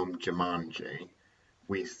watched the film Jumanji,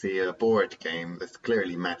 we see a board game that's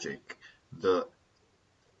clearly magic that,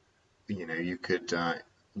 you could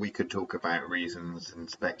we could talk about reasons and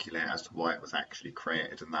speculate as to why it was actually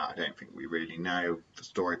created and that. I don't think we really know the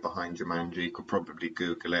story behind Jumanji. You could probably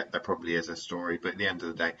Google it. There probably is a story, but at the end of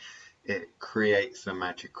the day, it creates a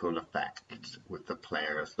magical effect with the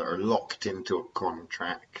players that are locked into a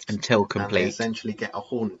contract Until and they complete. essentially get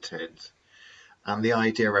haunted. And the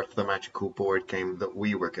idea of the magical board game that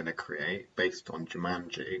we were going to create based on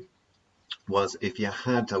Jumanji was if you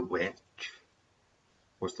had a witch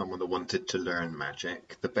or someone that wanted to learn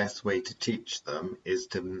magic, the best way to teach them is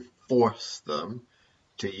to force them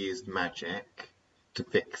to use magic to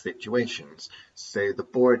fix situations. So the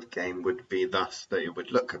board game would be thus that it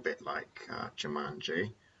would look a bit like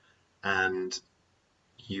Jumanji, and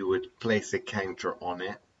you would place a counter on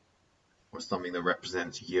it or something that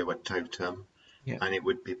represents you, a totem, Yeah. and it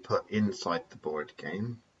would be put inside the board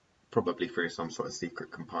game, probably through some sort of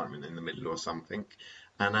secret compartment in the middle or something.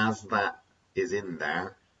 And as that is in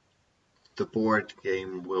there, the board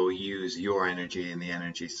game will use your energy and the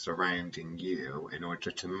energy surrounding you in order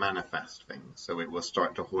to manifest things. So it will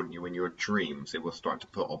start to haunt you in your dreams. It will start to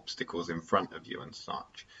put obstacles in front of you and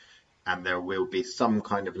such. And there will be some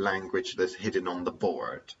kind of language that's hidden on the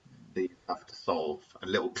board that you have to solve. And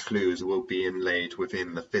little clues will be inlaid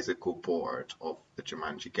within the physical board of the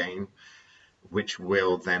Jumanji game, which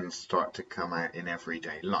will then start to come out in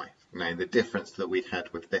everyday life. Now, the difference that we had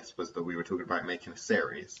with this was that we were talking about making a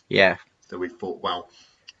series. Yeah. So we thought, well,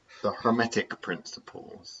 the Hermetic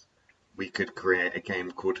principles, we could create a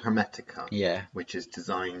game called Hermetica, Yeah. which is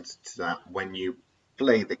designed so that when you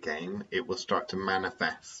play the game, it will start to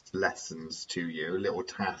manifest lessons to you, little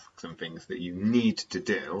tasks and things that you need to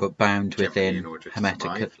do, But bound generally in within order to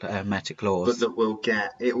survive. hermetic But laws. that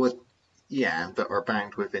that are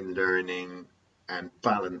bound within learning and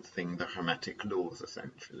balancing the Hermetic laws,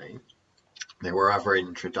 essentially. There were other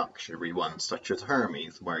introductory ones, such as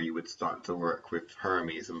Hermes, where you would start to work with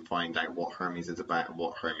Hermes and find out what Hermes is about and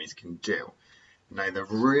what Hermes can do. Now, the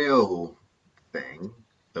real thing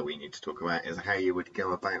that we need to talk about is how you would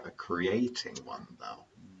go about creating one, though,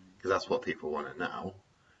 because that's what people want to know.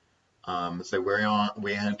 So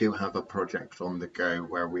we do have a project on the go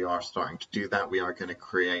where we are starting to do that. We are going to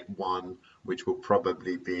create one, which will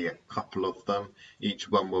probably be a couple of them. Each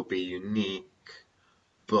one will be unique,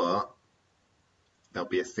 but there'll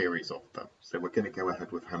be a series of them. So we're going to go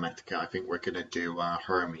ahead with Hermetica. I think we're going to do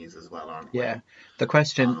Hermes as well, aren't we? Yeah. The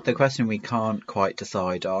question we can't quite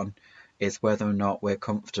decide on is whether or not we're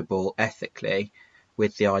comfortable ethically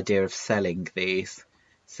with the idea of selling these.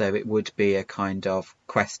 So it would be a kind of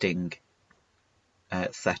questing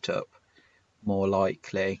setup, more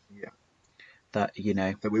likely. Yeah. That,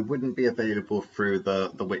 So we wouldn't be available through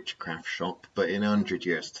the witchcraft shop, but in 100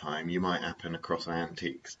 years' time, you might happen across an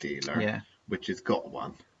antiques dealer, which has got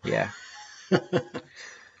one. Yeah.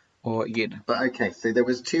 Or, But okay, so there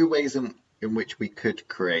was two ways in which we could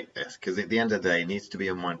create this, because at the end of the day, it needs to be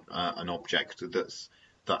an object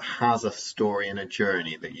that has a story and a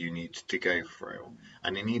journey that you need to go through,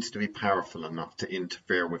 and it needs to be powerful enough to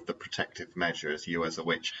interfere with the protective measures you as a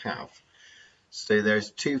witch have. So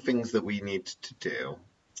there's two things that we need to do,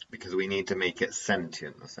 because we need to make it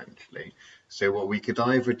sentient, essentially. So what we could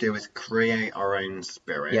either do is create our own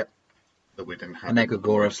spirit. Yep. That would inhabit an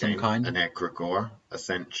egregore of some kind. An egregore,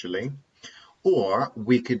 essentially. Or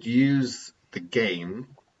we could use the game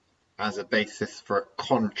as a basis for a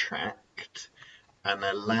contract and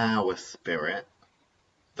allow a spirit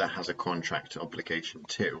that has a contract obligation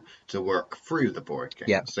too to work through the board game.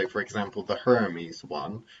 Yep. So for example, the Hermes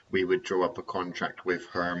one, we would draw up a contract with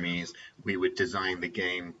Hermes, we would design the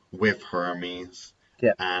game with Hermes,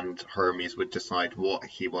 and Hermes would decide what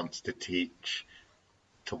he wants to teach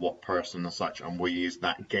to what person and such, and we use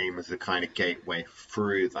that game as a kind of gateway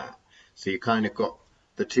through that. So you kind of got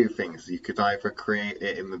the two things. You could either create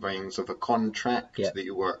it in the veins of a contract that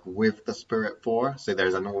you work with the spirit for, so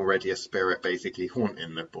there's already a spirit basically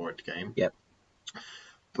haunting the board game. Yep.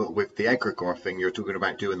 But with the egregore thing, you're talking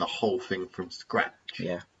about doing the whole thing from scratch,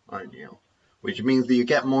 aren't you? Which means that you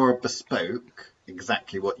get more bespoke,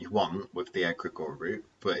 exactly what you want with the egregore route,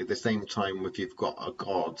 but at the same time, if you've got a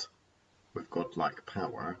god with godlike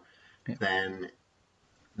power, then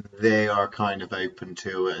they are kind of open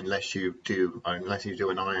to it unless you do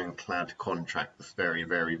an ironclad contract that's very,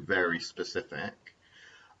 very, very specific.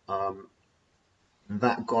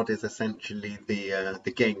 that god is essentially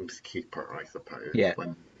the gamekeeper, I suppose, Yeah.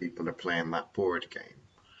 when people are playing that board game.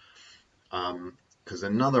 Because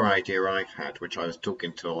another idea I had, which I was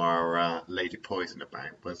talking to our Lady Poison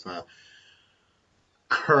about, was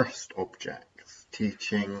cursed objects,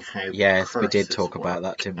 teaching how Yes, we did curses talk about that,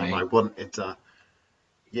 work. didn't And we? I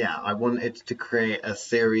wanted to create a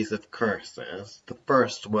series of curses. The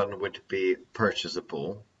first one would be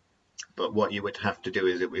purchasable, but what you would have to do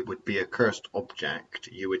is it would be a cursed object.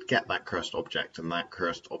 You would get that cursed object, and that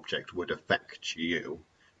cursed object would affect you.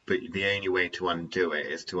 But the only way to undo it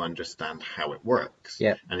is to understand how it works.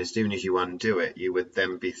 Yeah. And as soon as you undo it, you would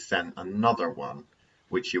then be sent another one,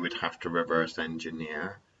 which you would have to reverse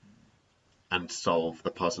engineer and solve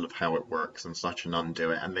the puzzle of how it works and such, and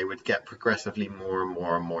undo it. And they would get progressively more and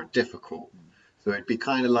more and more difficult. So it'd be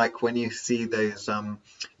kind of like when you see those,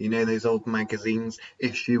 those old magazines,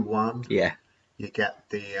 issue 1. Yeah. You get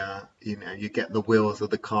you get the wheels of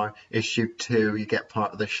the car. Issue 2, you get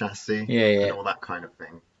part of the chassis, Yeah. and all that kind of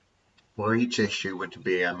thing. Well, each issue would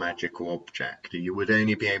be a magical object. You would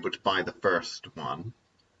only be able to buy the first one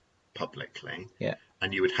publicly. Yeah.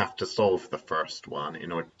 And you would have to solve the first one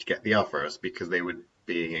in order to get the others, because they would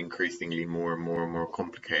be increasingly more and more and more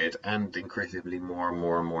complicated, and increasingly more and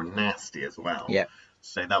more and more nasty as well. Yeah.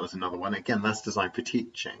 So that was another one. Again, that's designed for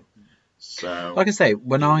teaching. So, like I say,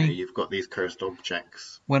 you've got these cursed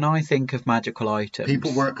objects. When I think of magical items,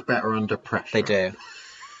 people work better under pressure. They do.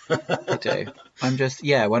 They do.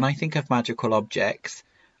 When I think of magical objects,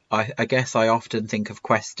 I guess I often think of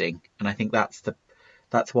questing, and I think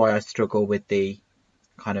that's why I struggle with the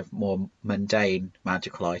kind of more mundane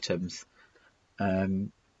magical items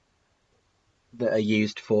that are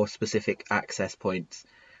used for specific access points,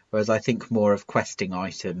 whereas I think more of questing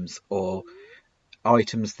items, or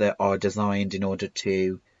items that are designed in order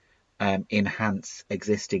to enhance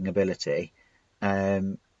existing ability,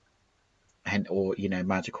 or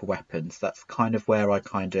magical weapons. That's kind of where I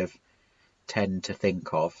kind of tend to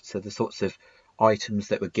think of. So the sorts of items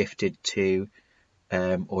that were gifted to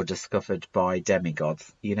or discovered by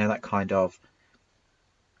demigods, that kind of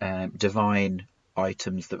divine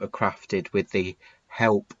items that were crafted with the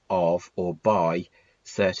help of or by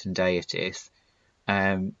certain deities.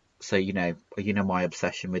 So my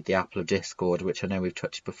obsession with the Apple of Discord, which I know we've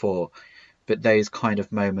touched before, but those kind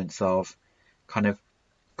of moments of kind of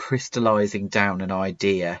crystallizing down an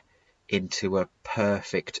idea into a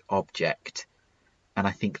perfect object. And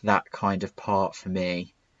I think that kind of part for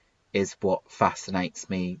me is what fascinates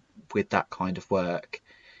me with that kind of work,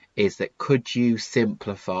 is that could you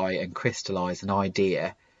simplify and crystallize an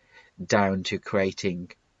idea down to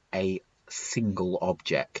creating a single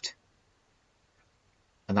object?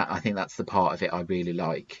 And that, I think that's the part of it I really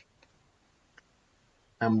like.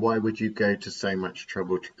 And why would you go to so much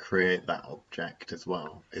trouble to create that object as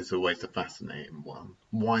well? Is always a fascinating one.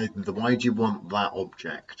 Why do you want that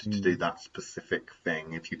object to do that specific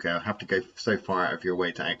thing? If you have to go so far out of your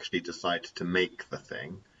way to actually decide to make the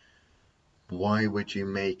thing, why would you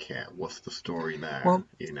make it? What's the story there? Well,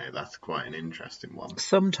 that's quite an interesting one.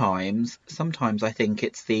 Sometimes I think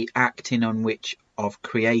it's the acting on which of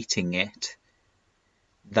creating it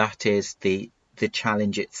that is the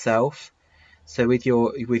challenge itself. So with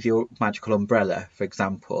your magical umbrella, for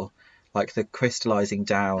example, like the crystallizing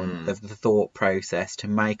down of the thought process to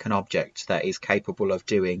make an object that is capable of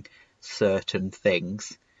doing certain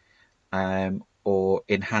things, or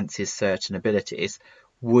enhances certain abilities,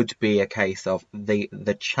 would be a case of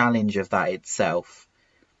the challenge of that itself,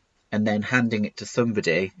 and then handing it to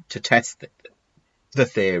somebody to test the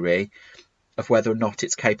theory of whether or not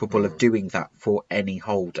it's capable of doing that for any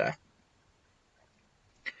holder.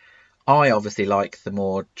 I obviously like the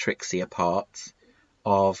more trixier parts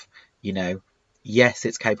of, yes,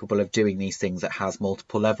 it's capable of doing these things. It has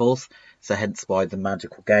multiple levels. So hence why the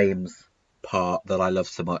magical games part that I love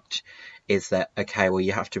so much is that, okay, well,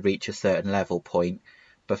 you have to reach a certain level point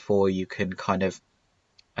before you can kind of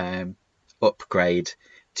upgrade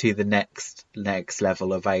to the next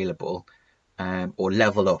level available, or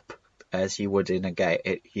level up as you would in a game,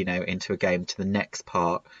 into a game to the next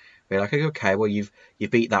part. We're like, okay, well, you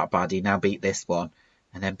beat that baddie, now beat this one,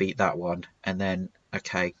 and then beat that one, and then,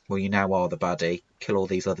 okay, well, you now are the baddie, kill all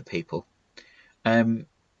these other people. I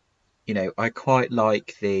quite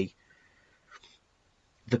like the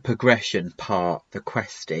progression part, the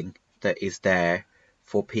questing that is there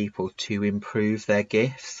for people to improve their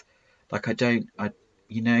gifts. Like, I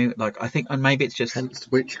think, and maybe it's just... Hence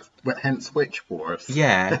Witch Force.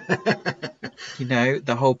 Yeah.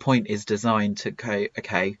 The whole point is designed to go,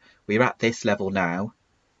 okay, we're at this level now.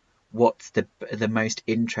 what's the most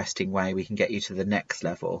interesting way we can get you to the next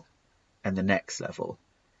level and the next level.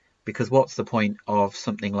 Because what's the point of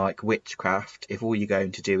something like witchcraft if all you're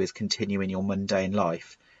going to do is continue in your mundane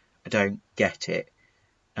life? I don't get it.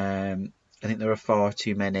 I think there are far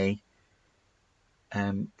too many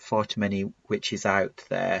witches out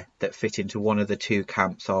there that fit into one of the two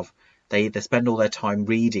camps of they either spend all their time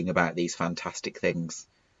reading about these fantastic things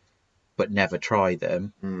but never try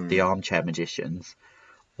them, the armchair magicians,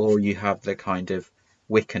 or you have the kind of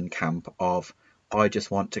Wiccan camp of I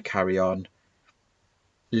just want to carry on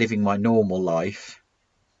living my normal life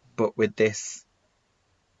but with this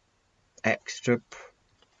extra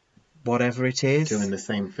whatever it is. Doing the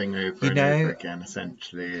same thing over and over again,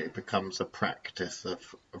 essentially. It becomes a practice of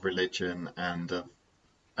religion and of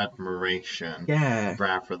admiration,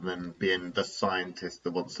 rather than being the scientist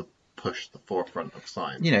that wants to push the forefront of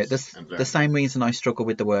science. The same reason I struggle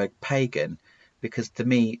with the word pagan, because to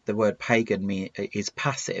me the word pagan is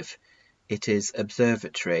passive. It is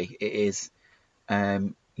observatory. It is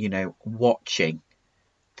watching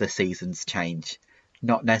the seasons change,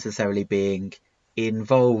 not necessarily being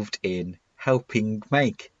involved in helping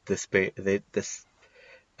make the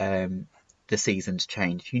seasons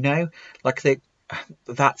change.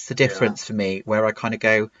 That's the difference for me, where I kind of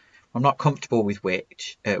go, I'm not comfortable with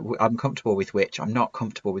witch. I'm comfortable with witch. I'm not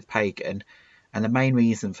comfortable with pagan, and the main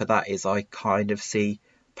reason for that is I kind of see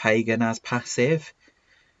pagan as passive.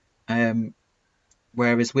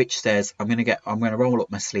 Whereas witch says, I'm going to roll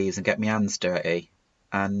up my sleeves and get my hands dirty,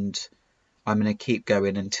 and I'm going to keep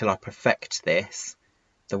going until I perfect this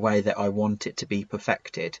the way that I want it to be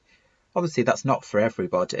perfected. Obviously, that's not for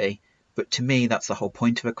everybody, but to me, that's the whole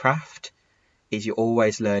point of a craft, is you're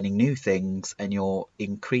always learning new things and you're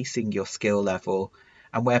increasing your skill level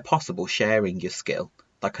and, where possible, sharing your skill.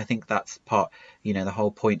 I think that's part, the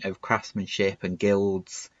whole point of craftsmanship and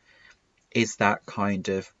guilds is that kind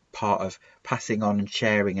of part of passing on and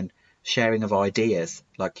sharing of ideas.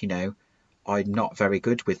 I'm not very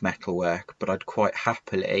good with metalwork, but I'd quite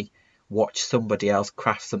happily watch somebody else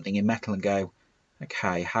craft something in metal and go,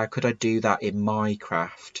 okay, how could I do that in my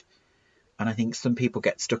craft? And I think some people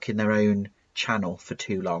get stuck in their own channel for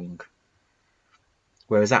too long.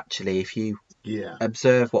 Whereas actually, if you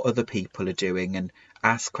observe what other people are doing and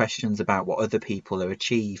ask questions about what other people are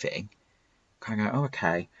achieving, kind of go, oh,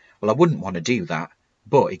 okay, well, I wouldn't want to do that,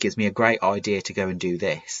 but it gives me a great idea to go and do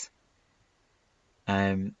this.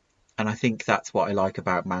 And I think that's what I like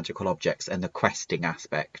about magical objects and the questing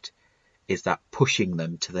aspect, is that pushing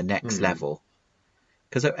them to the next level.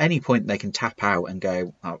 Because at any point they can tap out and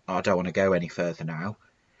go, oh, I don't want to go any further now.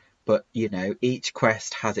 But, each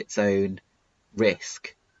quest has its own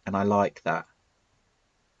risk, and I like that.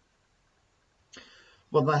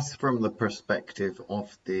 Well, that's from the perspective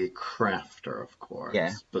of the crafter, of course.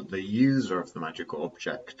 Yeah. But the user of the magical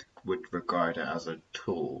object would regard it as a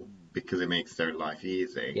tool because it makes their life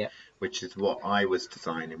easy, which is what I was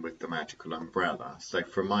designing with the magical umbrella. So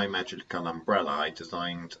for my magical umbrella, I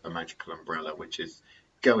designed a magical umbrella which is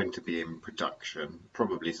going to be in production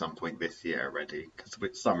probably some point this year already,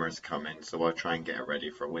 because summer's coming, so I'll try and get it ready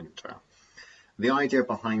for winter. The idea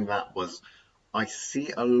behind that was, I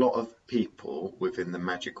see a lot of people within the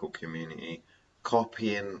magical community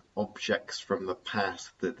copying objects from the past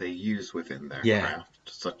that they use within their craft,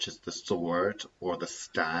 such as the sword or the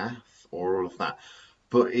staff or all of that,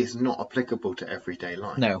 but it's not applicable to everyday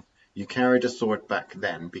life. No. You carried a sword back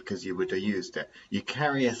then because you would have used it. You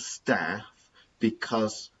carry a staff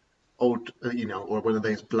because or one of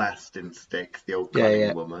those blasting sticks the old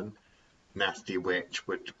cunning woman, nasty witch,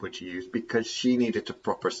 would use because she needed to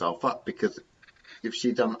prop herself up, because if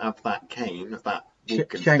she doesn't have that cane, that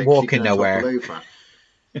walking stick, walking she's nowhere. Topple over.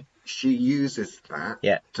 She uses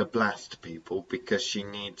that to blast people because she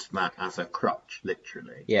needs that as a crutch,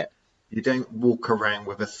 literally. Yeah. You don't walk around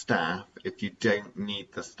with a staff if you don't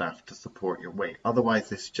need the staff to support your weight.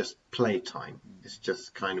 Otherwise, it's just playtime. It's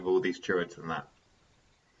just kind of all these druids and that.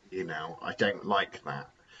 I don't like that.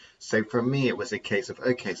 So for me, it was a case of,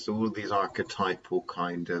 okay, so all these archetypal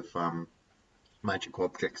kind of magical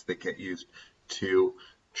objects that get used to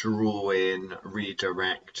draw in,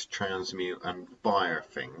 redirect, transmute, and fire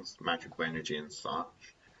things, magical energy and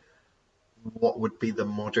such. What would be the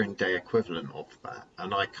modern day equivalent of that?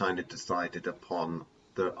 And I kind of decided upon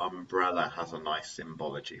the umbrella has a nice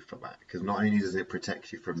symbology for that, because not only does it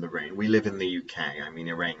protect you from the rain. We live in the UK. I mean,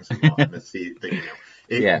 it rains a lot, and the sea,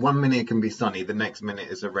 1 minute it can be sunny, the next minute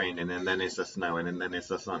it's raining, and then it's a snowing, and then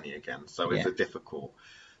it's a sunny again. So it's a difficult.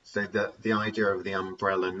 So the idea of the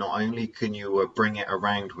umbrella, not only can you bring it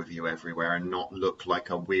around with you everywhere and not look like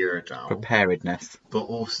a weirdo, Preparedness, but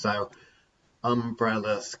also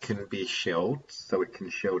umbrellas can be shields, so it can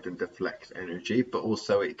shield and deflect energy, but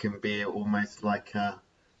also it can be almost like a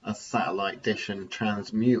satellite dish and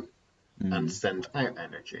transmute and Mm. send out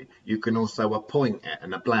energy. You can also appoint it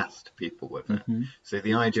and blast people with it. Hmm. So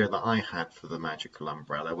the idea that I had for the magical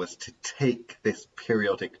umbrella was to take this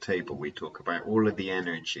periodic table we talk about, all of the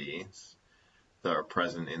energies that are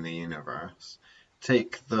present in the universe,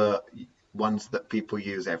 take the ones that people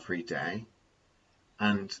use every day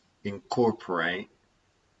and incorporate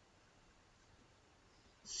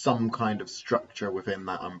some kind of structure within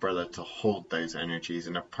that umbrella to hold those energies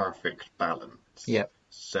in a perfect balance. Yep.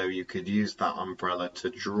 So you could use that umbrella to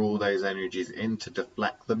draw those energies in, to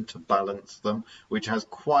deflect them, to balance them, which has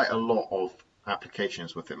quite a lot of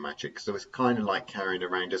applications within magic. So it's kind of like carrying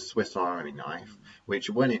around a Swiss Army knife, which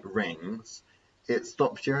when it rings, it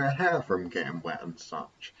stops your hair from getting wet and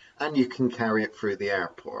such. And you can carry it through the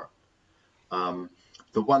airport.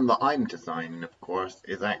 The one that I'm designing, of course,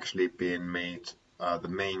 is actually being made, the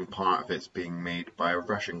main part of it's being made by a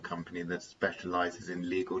Russian company that specializes in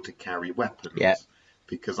legal to carry Yeah. weapons.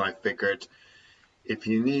 Because I figured if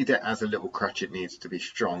you need it as a little crutch, it needs to be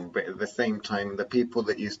strong. But at the same time, the people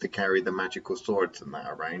that used to carry the magical swords and that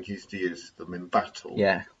around used to use them in battle.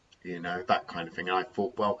 Yeah. You know, that kind of thing. And I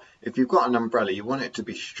thought, well, if you've got an umbrella, you want it to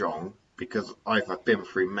be strong, because I've been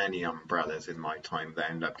through many umbrellas in my time that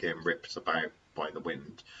end up getting ripped about by the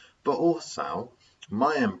wind. But also,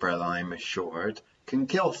 my umbrella, I'm assured, can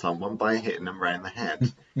kill someone by hitting them round the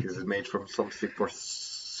head, because it's made from some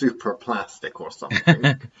super plastic or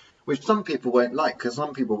something, which some people won't like, because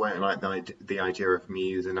some people won't like the idea of me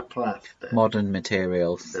using a plastic Modern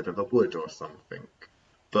materials. instead of a wood or something.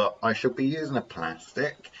 But I shall be using a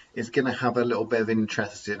plastic. It's going to have a little bit of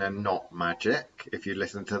interest in a not magic. If you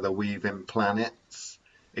listen to the Weaving Planets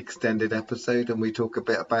extended episode, and we talk a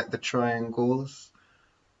bit about the triangles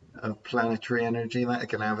of planetary energy, that's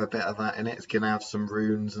going to have a bit of that in it. It's going to have some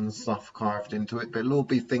runes and stuff carved into it, but it'll all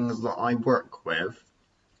be things that I work with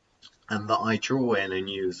and that I draw in and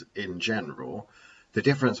use in general. The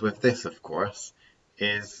difference with this, of course,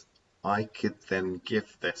 is I could then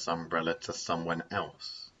give this umbrella to someone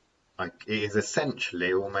else. Like, it is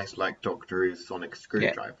essentially almost like Doctor Who's sonic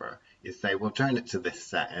screwdriver. You say, well, turn it to this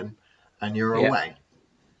setting, and you're away.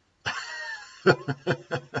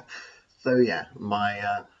 So yeah,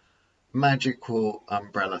 my magical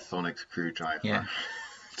umbrella sonic screwdriver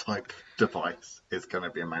type device is going to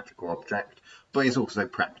be a magical object, but it's also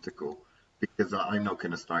practical, because I'm not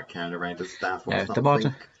going to start carrying around a staff or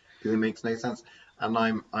something, because it makes no sense. And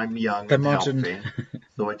I'm young and healthy,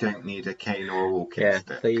 so I don't need a cane or a walking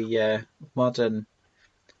stick. The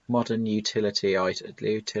modern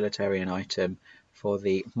utilitarian item for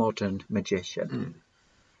the modern magician.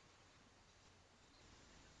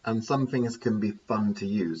 And some things can be fun to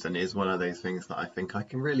use, and it is one of those things that I think I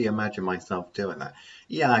can really imagine myself doing that.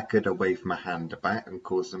 Yeah, I could have waved my hand about and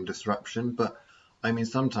caused some disruption, but I mean,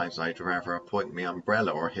 sometimes I'd rather point my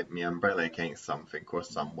umbrella or hit my umbrella against something or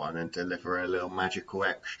someone and deliver a little magical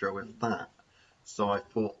extra with that. So I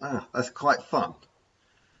thought, that's quite fun.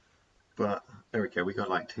 But there we go, we got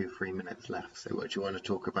like 2-3 minutes left. So what do you want to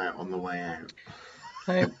talk about on the way out?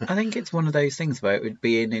 So I think it's one of those things where it would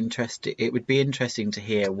be interesting to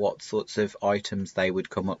hear what sorts of items they would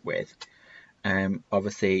come up with.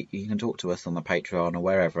 Obviously, you can talk to us on the Patreon or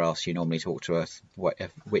wherever else you normally talk to us,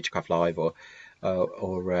 Witchcraft Live or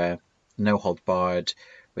No Holds Barred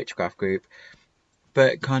Witchcraft group.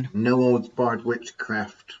 But kind of No Holds Barred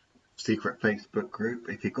Witchcraft secret Facebook group.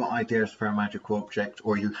 If you've got ideas for a magical object,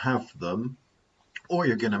 or you have them, or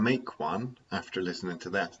you're going to make one after listening to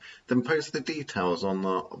this, then post the details on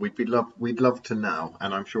the. We'd love to know,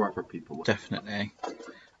 and I'm sure other people will. Definitely.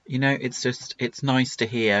 You know, it's nice to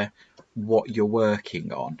hear what you're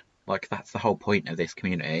working on. Like, that's the whole point of this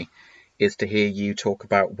community, is to hear you talk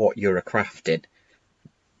about what you're crafting,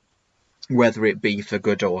 whether it be for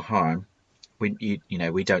good or harm. We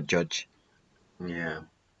don't judge. Yeah.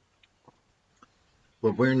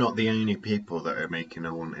 Well, we're not the only people that are making a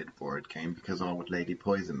haunted board game, because our Lady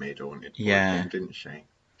Poison made a haunted board game, didn't she?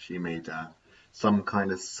 She made some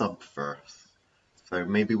kind of subverse. So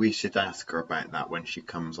maybe we should ask her about that when she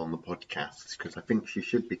comes on the podcast, because I think she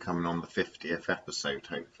should be coming on the 50th episode,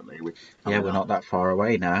 hopefully. We're not that far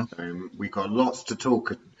away now. So we got loads to talk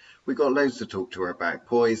to her about: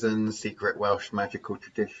 poison, secret Welsh magical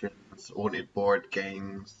traditions, haunted board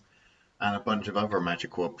games, and a bunch of other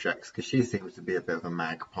magical objects, because she seems to be a bit of a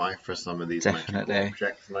magpie for some of these magical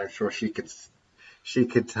objects, and I'm sure she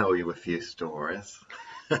could tell you a few stories.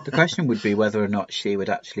 The question would be whether or not she would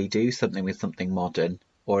actually do something with something modern,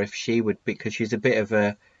 or if she would, because she's a bit of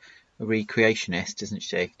a recreationist, isn't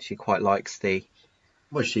she? She quite likes the.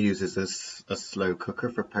 Well, she uses a slow cooker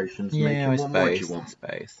for potions Yeah, I making. What more do you suppose. I want?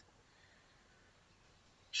 suppose.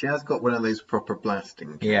 She has got one of those proper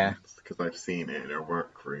blasting Yeah. cans because I've seen it in her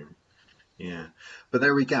workroom. Yeah, but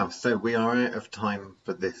there we go. So we are out of time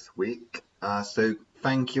for this week. So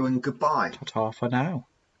thank you and goodbye. Ta-ta for now.